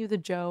continue the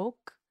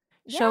joke,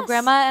 show Yes.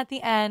 Grandma at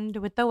the end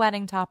with the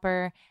wedding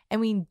topper and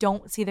we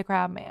don't see the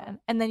crab man.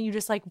 And then you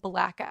just like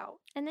black out.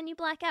 And then you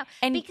black out.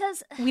 And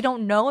because we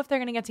don't know if they're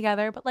going to get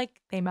together, but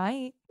like they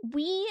might.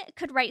 we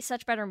could write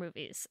such better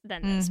movies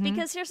than this. Mhm.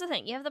 Because here's the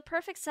thing. You have the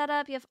perfect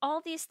setup. You have all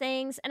these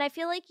things. And I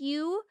feel like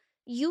you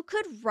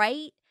could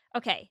write...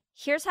 Okay,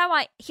 here's how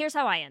I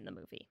end the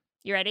movie.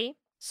 You ready?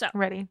 So,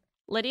 Ready.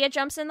 Lydia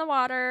jumps in the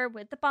water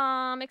with the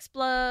bomb,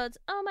 explodes.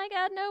 Oh my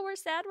God, no, we're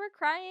sad, we're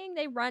crying.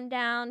 They run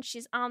down.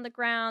 She's on the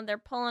ground. They're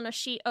pulling a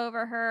sheet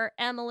over her.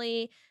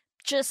 Emily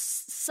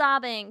just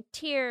sobbing,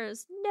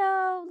 tears.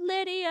 No,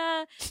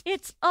 Lydia,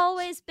 it's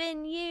always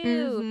been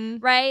you,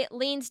 right?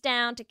 Leans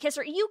down to kiss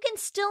her. You can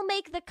still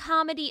make the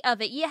comedy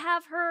of it. You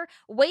have her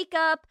wake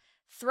up,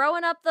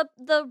 throwing up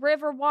the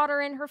river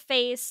water in her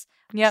face,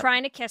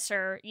 trying to kiss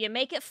her. You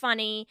make it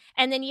funny,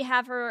 and then you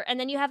have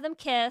them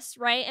kiss,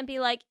 right? And be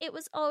like, it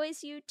was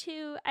always you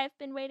too. I've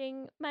been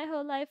waiting my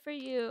whole life for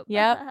you.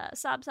 Yep.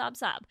 Sob, sob,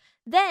 sob.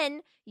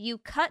 Then you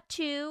cut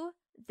to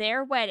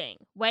their wedding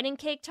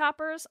cake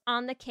toppers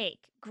on the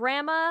cake,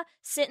 grandma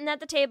sitting at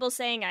the table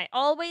saying, I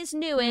always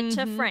knew it,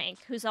 to Frank,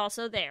 who's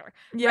also there,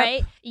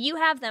 right? You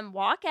have them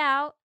walk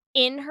out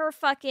in her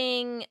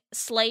fucking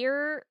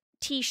Slayer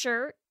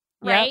t-shirt,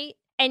 right?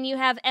 And you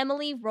have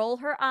Emily roll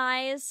her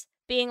eyes,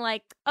 being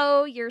like,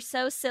 oh, you're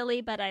so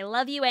silly, but I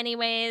love you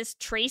anyways.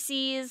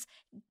 Tracy's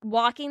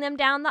walking them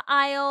down the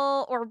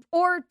aisle,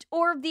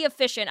 or the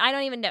officiant. I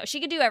don't even know. She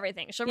could do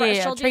everything. She'll do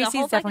Tracy's the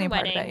whole definitely fucking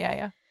wedding. part of it.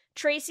 Yeah.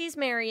 Tracy's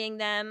marrying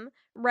them,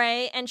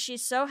 right? And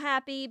she's so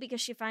happy because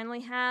she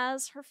finally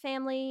has her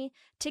family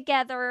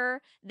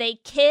together. They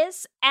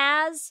kiss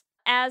as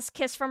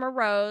Kiss from a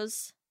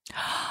Rose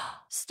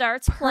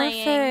starts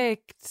playing.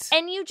 Perfect.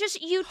 And you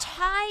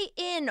tie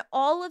in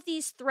all of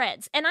these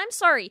threads. And I'm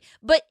sorry,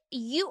 but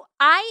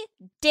I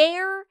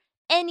dare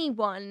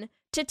anyone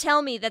to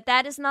tell me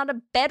that is not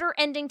a better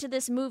ending to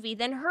this movie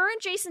than her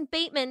and Jason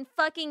Bateman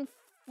fucking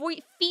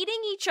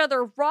feeding each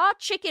other raw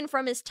chicken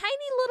from his tiny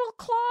little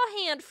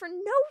claw hand for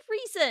no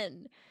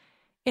reason.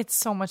 It's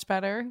so much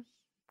better.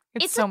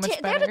 It's so much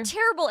better. They had a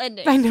terrible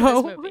ending. I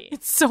know. To this movie.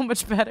 It's so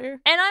much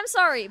better. And I'm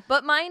sorry,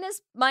 but mine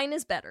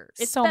is better.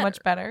 It's so much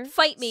better.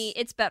 Fight me,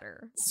 it's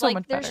better. So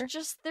much better.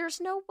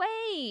 There's no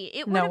way.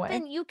 It would No have way.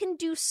 been. You can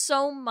do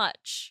so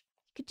much.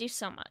 You could do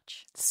so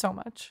much. So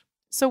much.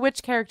 So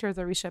which characters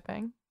are we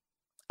shipping?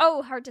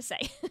 Oh, hard to say.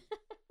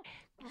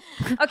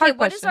 Okay, Hard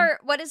what is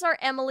question. our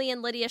Emily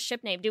and Lydia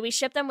ship name? Do we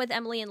ship them with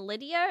Emily and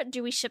Lydia?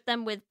 Do we ship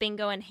them with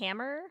Bingo and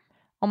Hammer?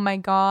 Oh my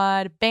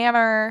god.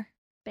 Bammer.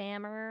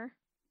 Bammer.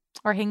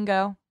 Or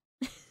Hingo.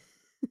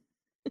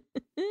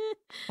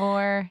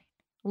 Or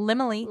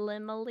Limily.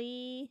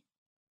 Limily.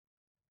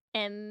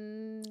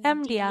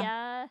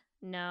 Emdia.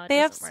 No, it They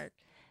doesn't have work.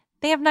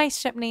 They have nice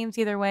ship names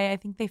either way. I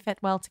think they fit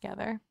well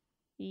together.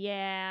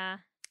 Yeah.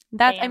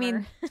 I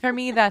mean, for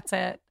me, that's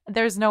it.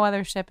 There's no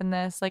other ship in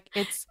this. Like,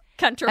 it's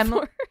Country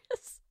Force.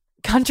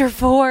 Country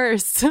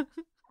Force.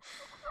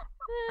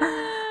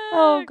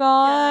 Oh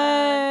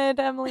god.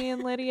 Emily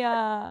and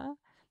Lydia.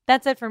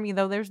 That's it for me,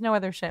 though. There's no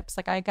other ships.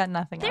 Like, I got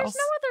nothing There's else.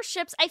 no other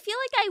ships. I feel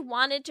like I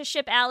wanted to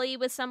ship Allie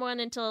with someone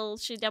until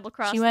she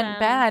double-crossed She went them.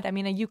 bad. I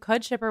mean, you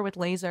could ship her with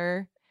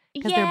Laser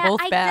because they're both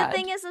bad. The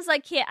thing is I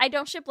can't. I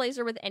don't ship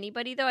Laser with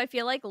anybody, though. I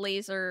feel like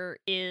Laser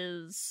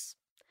is...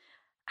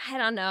 I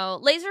don't know.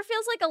 Laser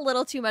feels like a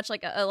little too much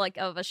like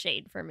of a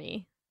shade for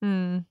me.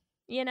 Mm.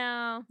 You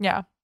know?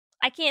 Yeah.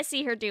 I can't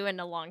see her doing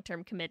a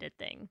long-term committed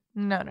thing.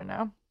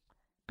 No.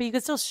 But you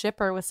could still ship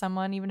her with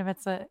someone, even if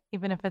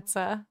it's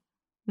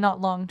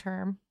not long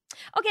term.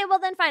 Okay, well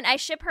then fine. I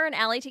ship her and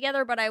Allie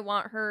together, but I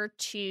want her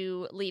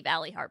to leave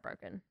Allie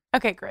heartbroken.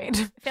 Okay, great.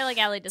 I feel like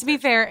Allie deserves To be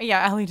fair, yeah,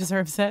 Allie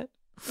deserves it.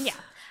 Yeah.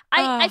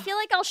 I feel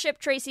like I'll ship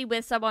Tracy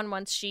with someone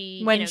once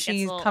she gets a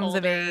little comes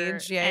of older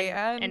age,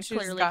 and and she's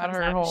clearly got comes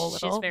her out whole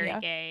she's little, very yeah.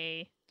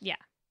 gay. Yeah.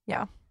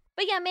 Yeah.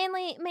 But yeah,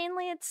 mainly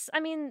it's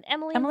Emily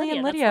and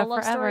Lydia that's the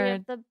love forever. story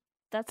of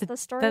the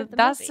story of the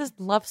That's movie. just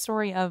love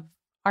story of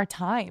our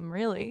time,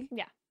 really.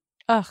 Yeah.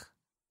 Ugh,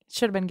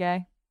 should have been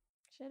gay.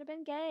 Should have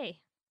been gay.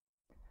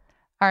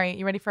 All right,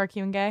 you ready for our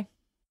Q and gay?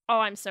 Oh,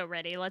 I'm so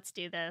ready. Let's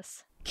do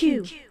this.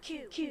 Q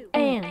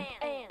and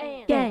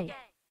gay.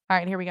 All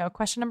right, here we go.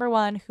 Question number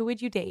 1: who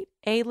would you date?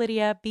 A.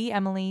 Lydia, B.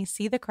 Emily,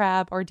 C. the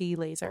Crab, or D.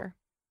 Laser?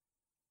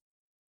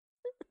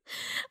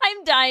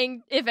 I'm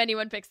dying if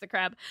anyone picks the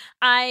crab.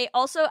 I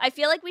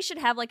feel like we should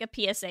have like a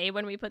PSA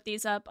when we put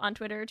these up on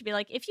Twitter to be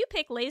like, if you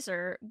pick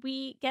Laser,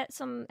 we get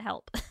some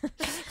help.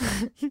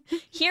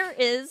 Here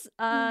is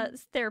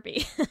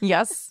therapy.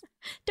 Yes.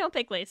 Don't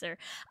pick Laser.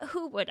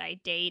 Who would I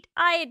date?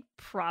 I'd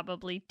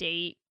probably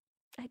date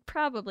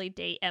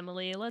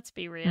Emily. Let's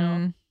be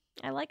real.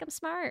 I like him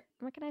smart.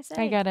 What can I say?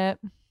 I get it.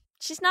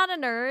 She's not a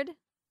nerd.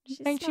 She's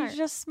smart. She's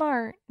just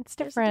smart. It's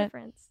There's a different.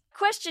 difference.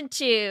 Question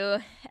 2.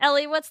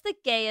 Ellie, what's the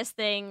gayest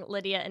thing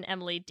Lydia and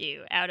Emily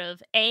do out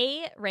of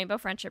A, rainbow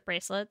friendship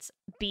bracelets,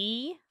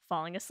 B,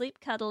 falling asleep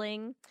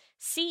cuddling,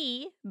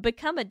 C,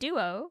 become a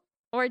duo,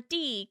 or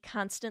D,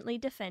 constantly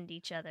defend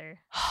each other?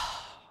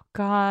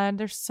 God,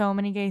 there's so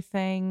many gay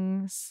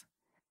things.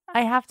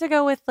 I have to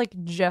go with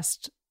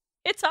just...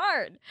 It's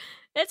hard.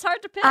 It's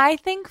hard to pick. I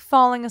think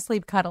falling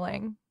asleep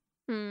cuddling.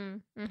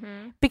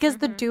 Because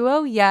the Mm-hmm.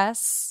 duo,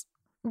 yes,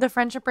 the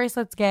friendship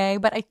bracelet's gay,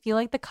 but I feel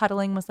like the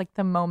cuddling was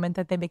the moment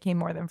that they became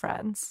more than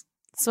friends.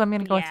 So I'm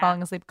going to go with Yeah.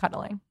 falling asleep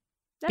cuddling.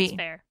 That's B.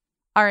 fair.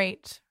 All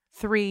right.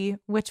 3,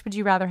 which would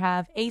you rather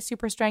have? A,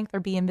 super strength, or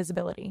B,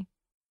 invisibility?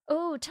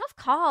 Oh, tough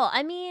call.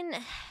 I mean,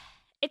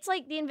 it's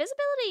like the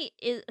invisibility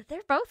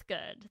they're both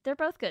good. They're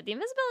both good. The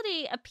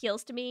invisibility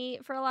appeals to me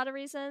for a lot of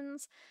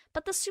reasons,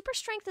 but the super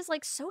strength is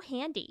so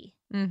handy.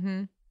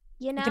 Mm-hmm.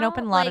 You know? You can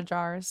open a lot of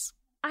jars.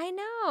 I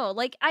know.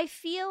 I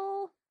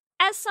feel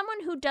as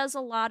someone who does a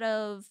lot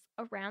of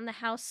around the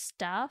house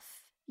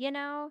stuff,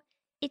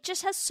 it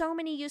just has so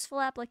many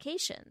useful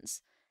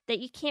applications that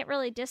you can't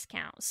really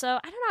discount. So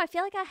I don't know. I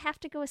feel like I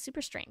have to go with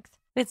super strength.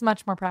 It's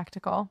much more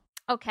practical.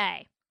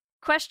 Okay.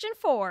 Question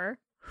 4.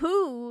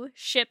 Who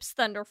ships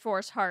Thunder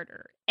Force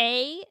harder?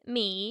 A,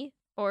 me,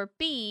 or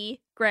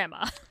B,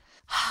 Grandma?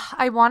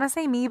 I want to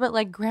say me, but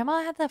like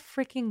grandma had the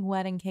freaking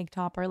wedding cake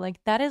topper.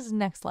 Like that is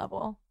next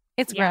level.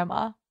 It's Yeah.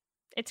 grandma.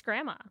 It's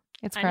grandma.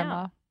 It's I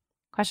grandma. know.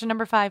 Question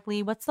number 5,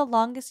 Lee. What's the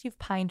longest you've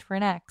pined for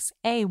an ex?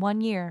 A,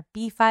 1 year.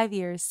 B, 5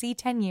 years. C,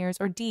 10 years.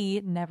 Or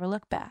D, never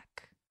look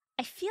back.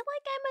 I feel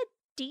like I'm a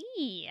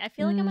D. I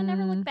feel like I'm a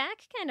never look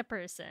back kind of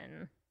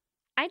person.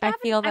 I've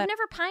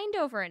never pined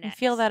over an I ex.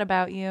 feel that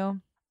about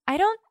you. I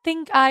don't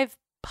think I've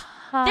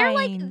pined. They're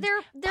like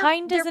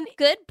Pined they're isn't-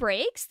 good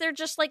breaks. They're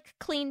just like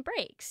clean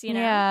breaks, you know?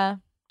 Yeah.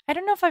 I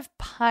don't know if I've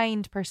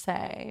pined per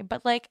se,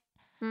 but like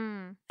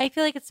I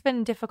feel like it's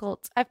been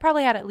difficult. I've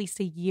probably had at least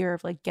a year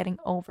of like getting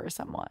over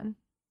someone.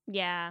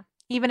 Yeah.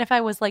 Even if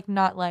I was like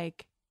not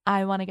like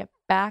I want to get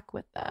back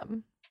with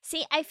them.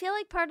 See, I feel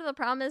like part of the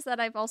problem is that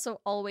I've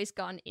also always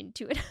gone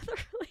into another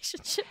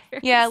relationship.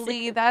 very Yeah, soon.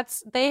 Lee,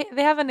 that's they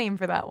have a name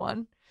for that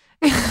one.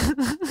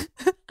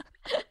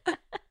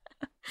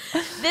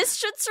 This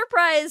should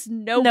surprise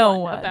no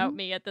one about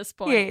me at this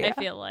point. Yeah. I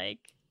feel like.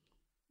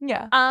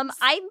 Yeah.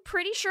 I'm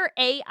pretty sure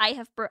I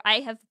have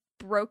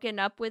broken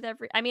up with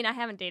I mean, I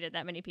haven't dated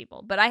that many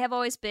people, but I have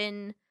always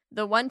been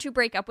the one to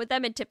break up with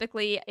them, and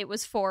typically it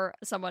was for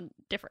someone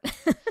different.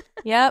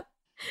 Yep.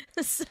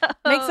 So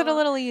Makes it a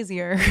little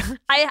easier.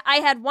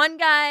 I had one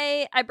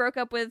guy I broke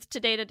up with to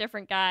date a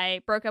different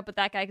guy. Broke up with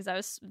that guy because I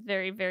was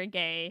very, very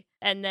gay,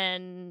 and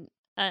then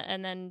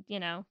you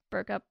know,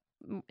 broke up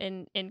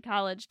in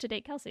college to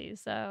date Kelsey.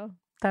 So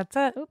That's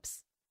it.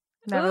 oops,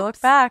 Never look Oops.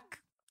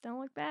 back.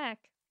 Don't look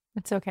back.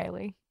 It's okay,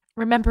 Lee.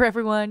 Remember,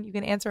 everyone, you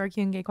can answer our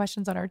Q&A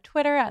questions on our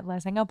Twitter at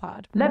Let's Hang Out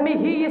Pod. Let me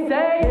hear you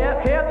say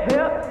hip, hip,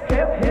 hip,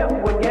 hip, hip,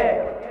 well,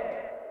 yeah.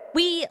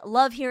 We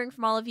love hearing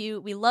from all of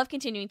you. We love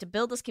continuing to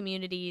build this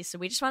community. So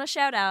we just want to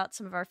shout out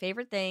some of our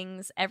favorite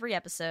things every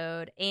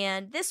episode.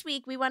 And this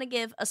week, we want to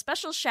give a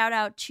special shout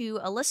out to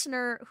a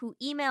listener who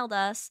emailed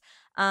us,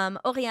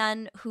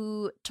 Oriane,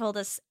 who told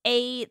us,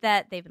 A,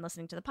 that they've been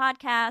listening to the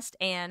podcast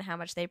and how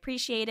much they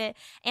appreciate it.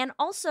 And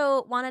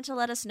also wanted to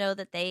let us know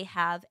that they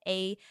have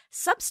a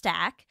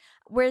Substack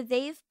where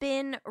they've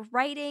been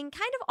writing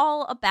kind of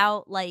all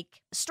about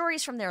like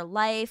stories from their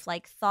life,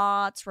 like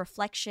thoughts,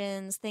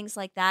 reflections, things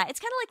like that. It's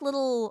kind of like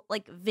little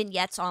like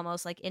vignettes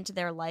almost like into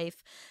their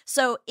life.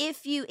 So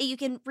if you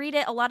can read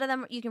it, a lot of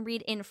them you can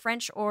read in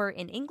French or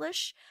in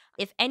English.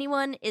 If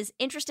anyone is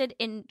interested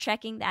in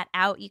checking that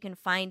out, you can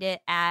find it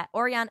at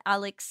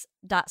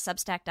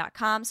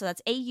orianealix.substack.com. So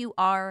that's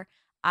AURIANEALIX.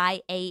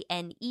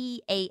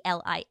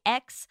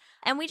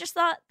 And we just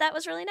thought that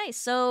was really nice.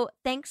 So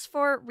thanks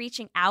for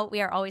reaching out.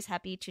 We are always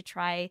happy to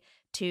try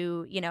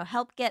to, you know,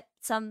 help get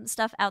some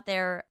stuff out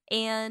there.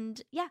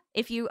 And yeah,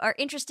 if you are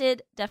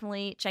interested,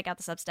 definitely check out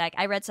the Substack.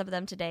 I read some of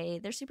them today.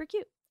 They're super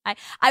cute. I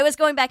was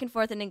going back and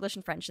forth in English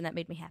and French, and that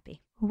made me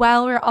happy.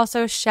 While we're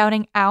also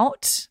shouting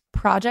out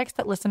projects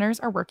that listeners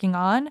are working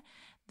on,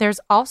 there's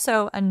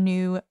also a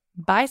new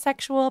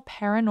bisexual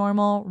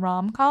paranormal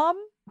rom-com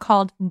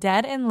called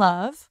Dead in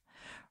Love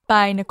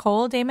by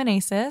Nicole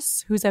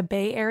DeMonasis, who's a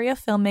Bay Area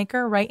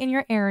filmmaker right in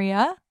your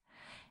area.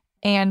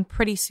 And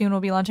pretty soon we'll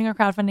be launching a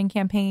crowdfunding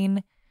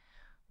campaign.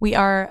 We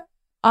are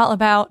all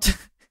about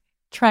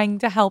trying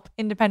to help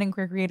independent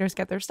queer creators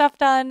get their stuff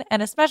done.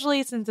 And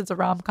especially since it's a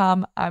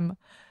rom-com, I'm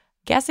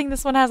guessing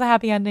this one has a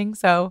happy ending.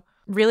 So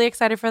really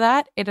excited for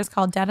that. It is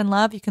called Dead in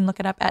Love. You can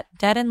look it up at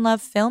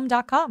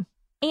deadinlovefilm.com.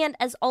 And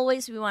as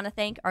always, we want to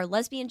thank our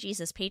Lesbian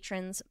Jesus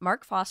patrons,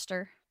 Mark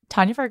Foster,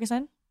 Tanya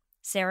Ferguson,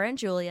 Sarah and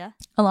Julia,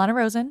 Alana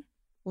Rosen,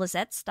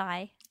 Lizette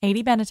Stye,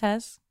 Adi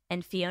Benitez,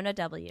 and Fiona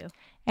W.,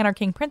 and our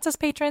King Princess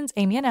patrons,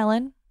 Amy and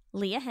Ellen,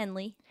 Leah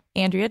Henley,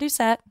 Andrea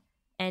Doucette,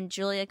 and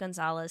Julia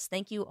Gonzalez.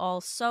 Thank you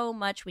all so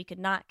much. We could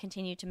not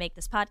continue to make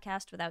this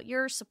podcast without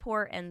your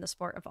support and the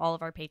support of all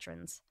of our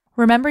patrons.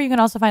 Remember, you can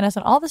also find us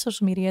on all the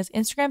social medias,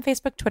 Instagram,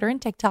 Facebook, Twitter,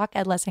 and TikTok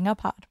at Let's Hang Out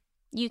Pod.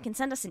 You can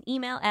send us an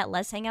email at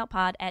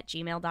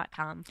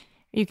letshangoutpod@gmail.com.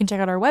 You can check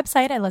out our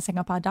website at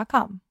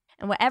letshangoutpod.com.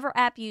 And whatever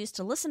app you use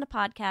to listen to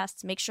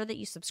podcasts, make sure that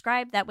you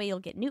subscribe. That way you'll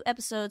get new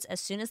episodes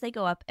as soon as they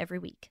go up every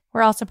week.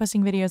 We're also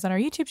posting videos on our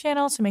YouTube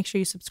channel, so make sure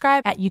you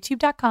subscribe at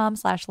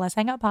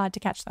youtube.com/letshangoutpod to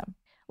catch them.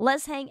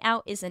 Let's Hang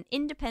Out is an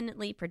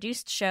independently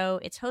produced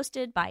show. It's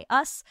hosted by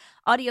us.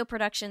 Audio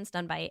productions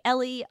done by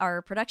Ellie.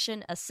 Our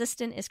production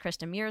assistant is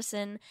Krista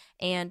Murison.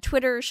 And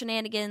Twitter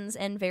shenanigans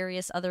and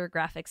various other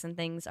graphics and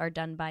things are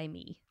done by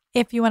me.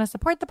 If you want to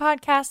support the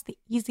podcast, the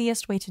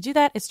easiest way to do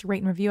that is to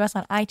rate and review us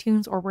on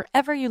iTunes or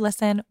wherever you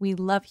listen. We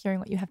love hearing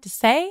what you have to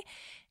say,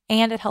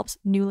 and it helps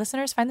new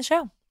listeners find the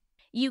show.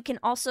 You can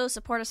also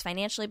support us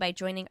financially by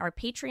joining our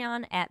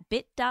Patreon at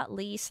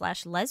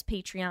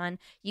bit.ly/lespatreon.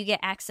 You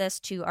get access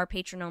to our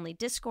patron-only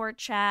Discord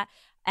chat,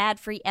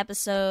 ad-free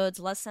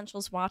episodes, Les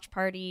Central's watch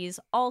parties,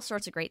 all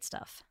sorts of great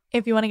stuff.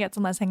 If you want to get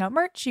some Let's Hang Out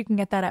merch, you can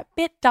get that at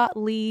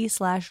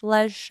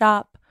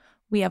bit.ly/lesshop.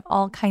 We have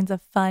all kinds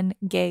of fun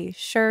gay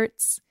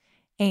shirts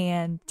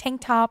and tank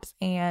tops,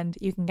 and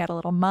you can get a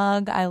little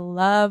mug. I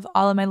love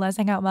all of my Let's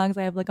Hang Out mugs.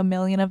 I have like a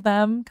million of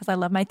them because I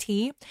love my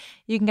tea.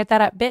 You can get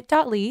that at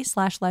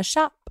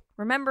bit.ly/lesshop.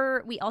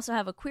 Remember, we also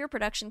have a queer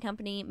production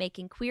company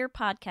making queer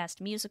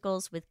podcast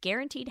musicals with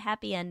guaranteed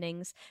happy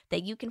endings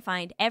that you can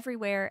find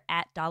everywhere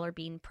at Dollar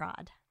Bean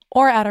Prod.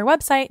 Or at our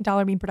website,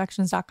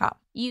 dollarbeanproductions.com.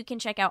 You can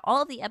check out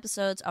all of the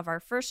episodes of our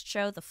first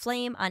show, The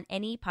Flame, on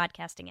any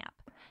podcasting app.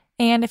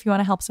 And if you want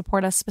to help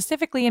support us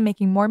specifically in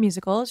making more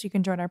musicals, you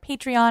can join our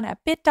Patreon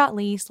at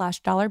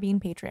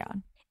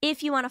bit.ly/dollarbeanpatreon.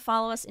 If you want to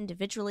follow us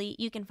individually,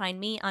 you can find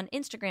me on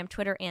Instagram,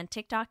 Twitter, and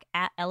TikTok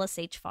at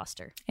LSH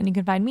Foster. And you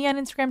can find me on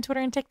Instagram,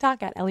 Twitter, and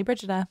TikTok at Ellie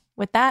Brigida.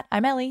 With that,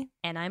 I'm Ellie.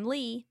 And I'm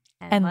Lee.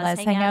 And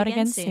let's hang out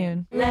again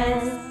soon.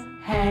 Let's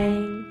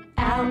hang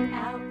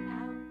out.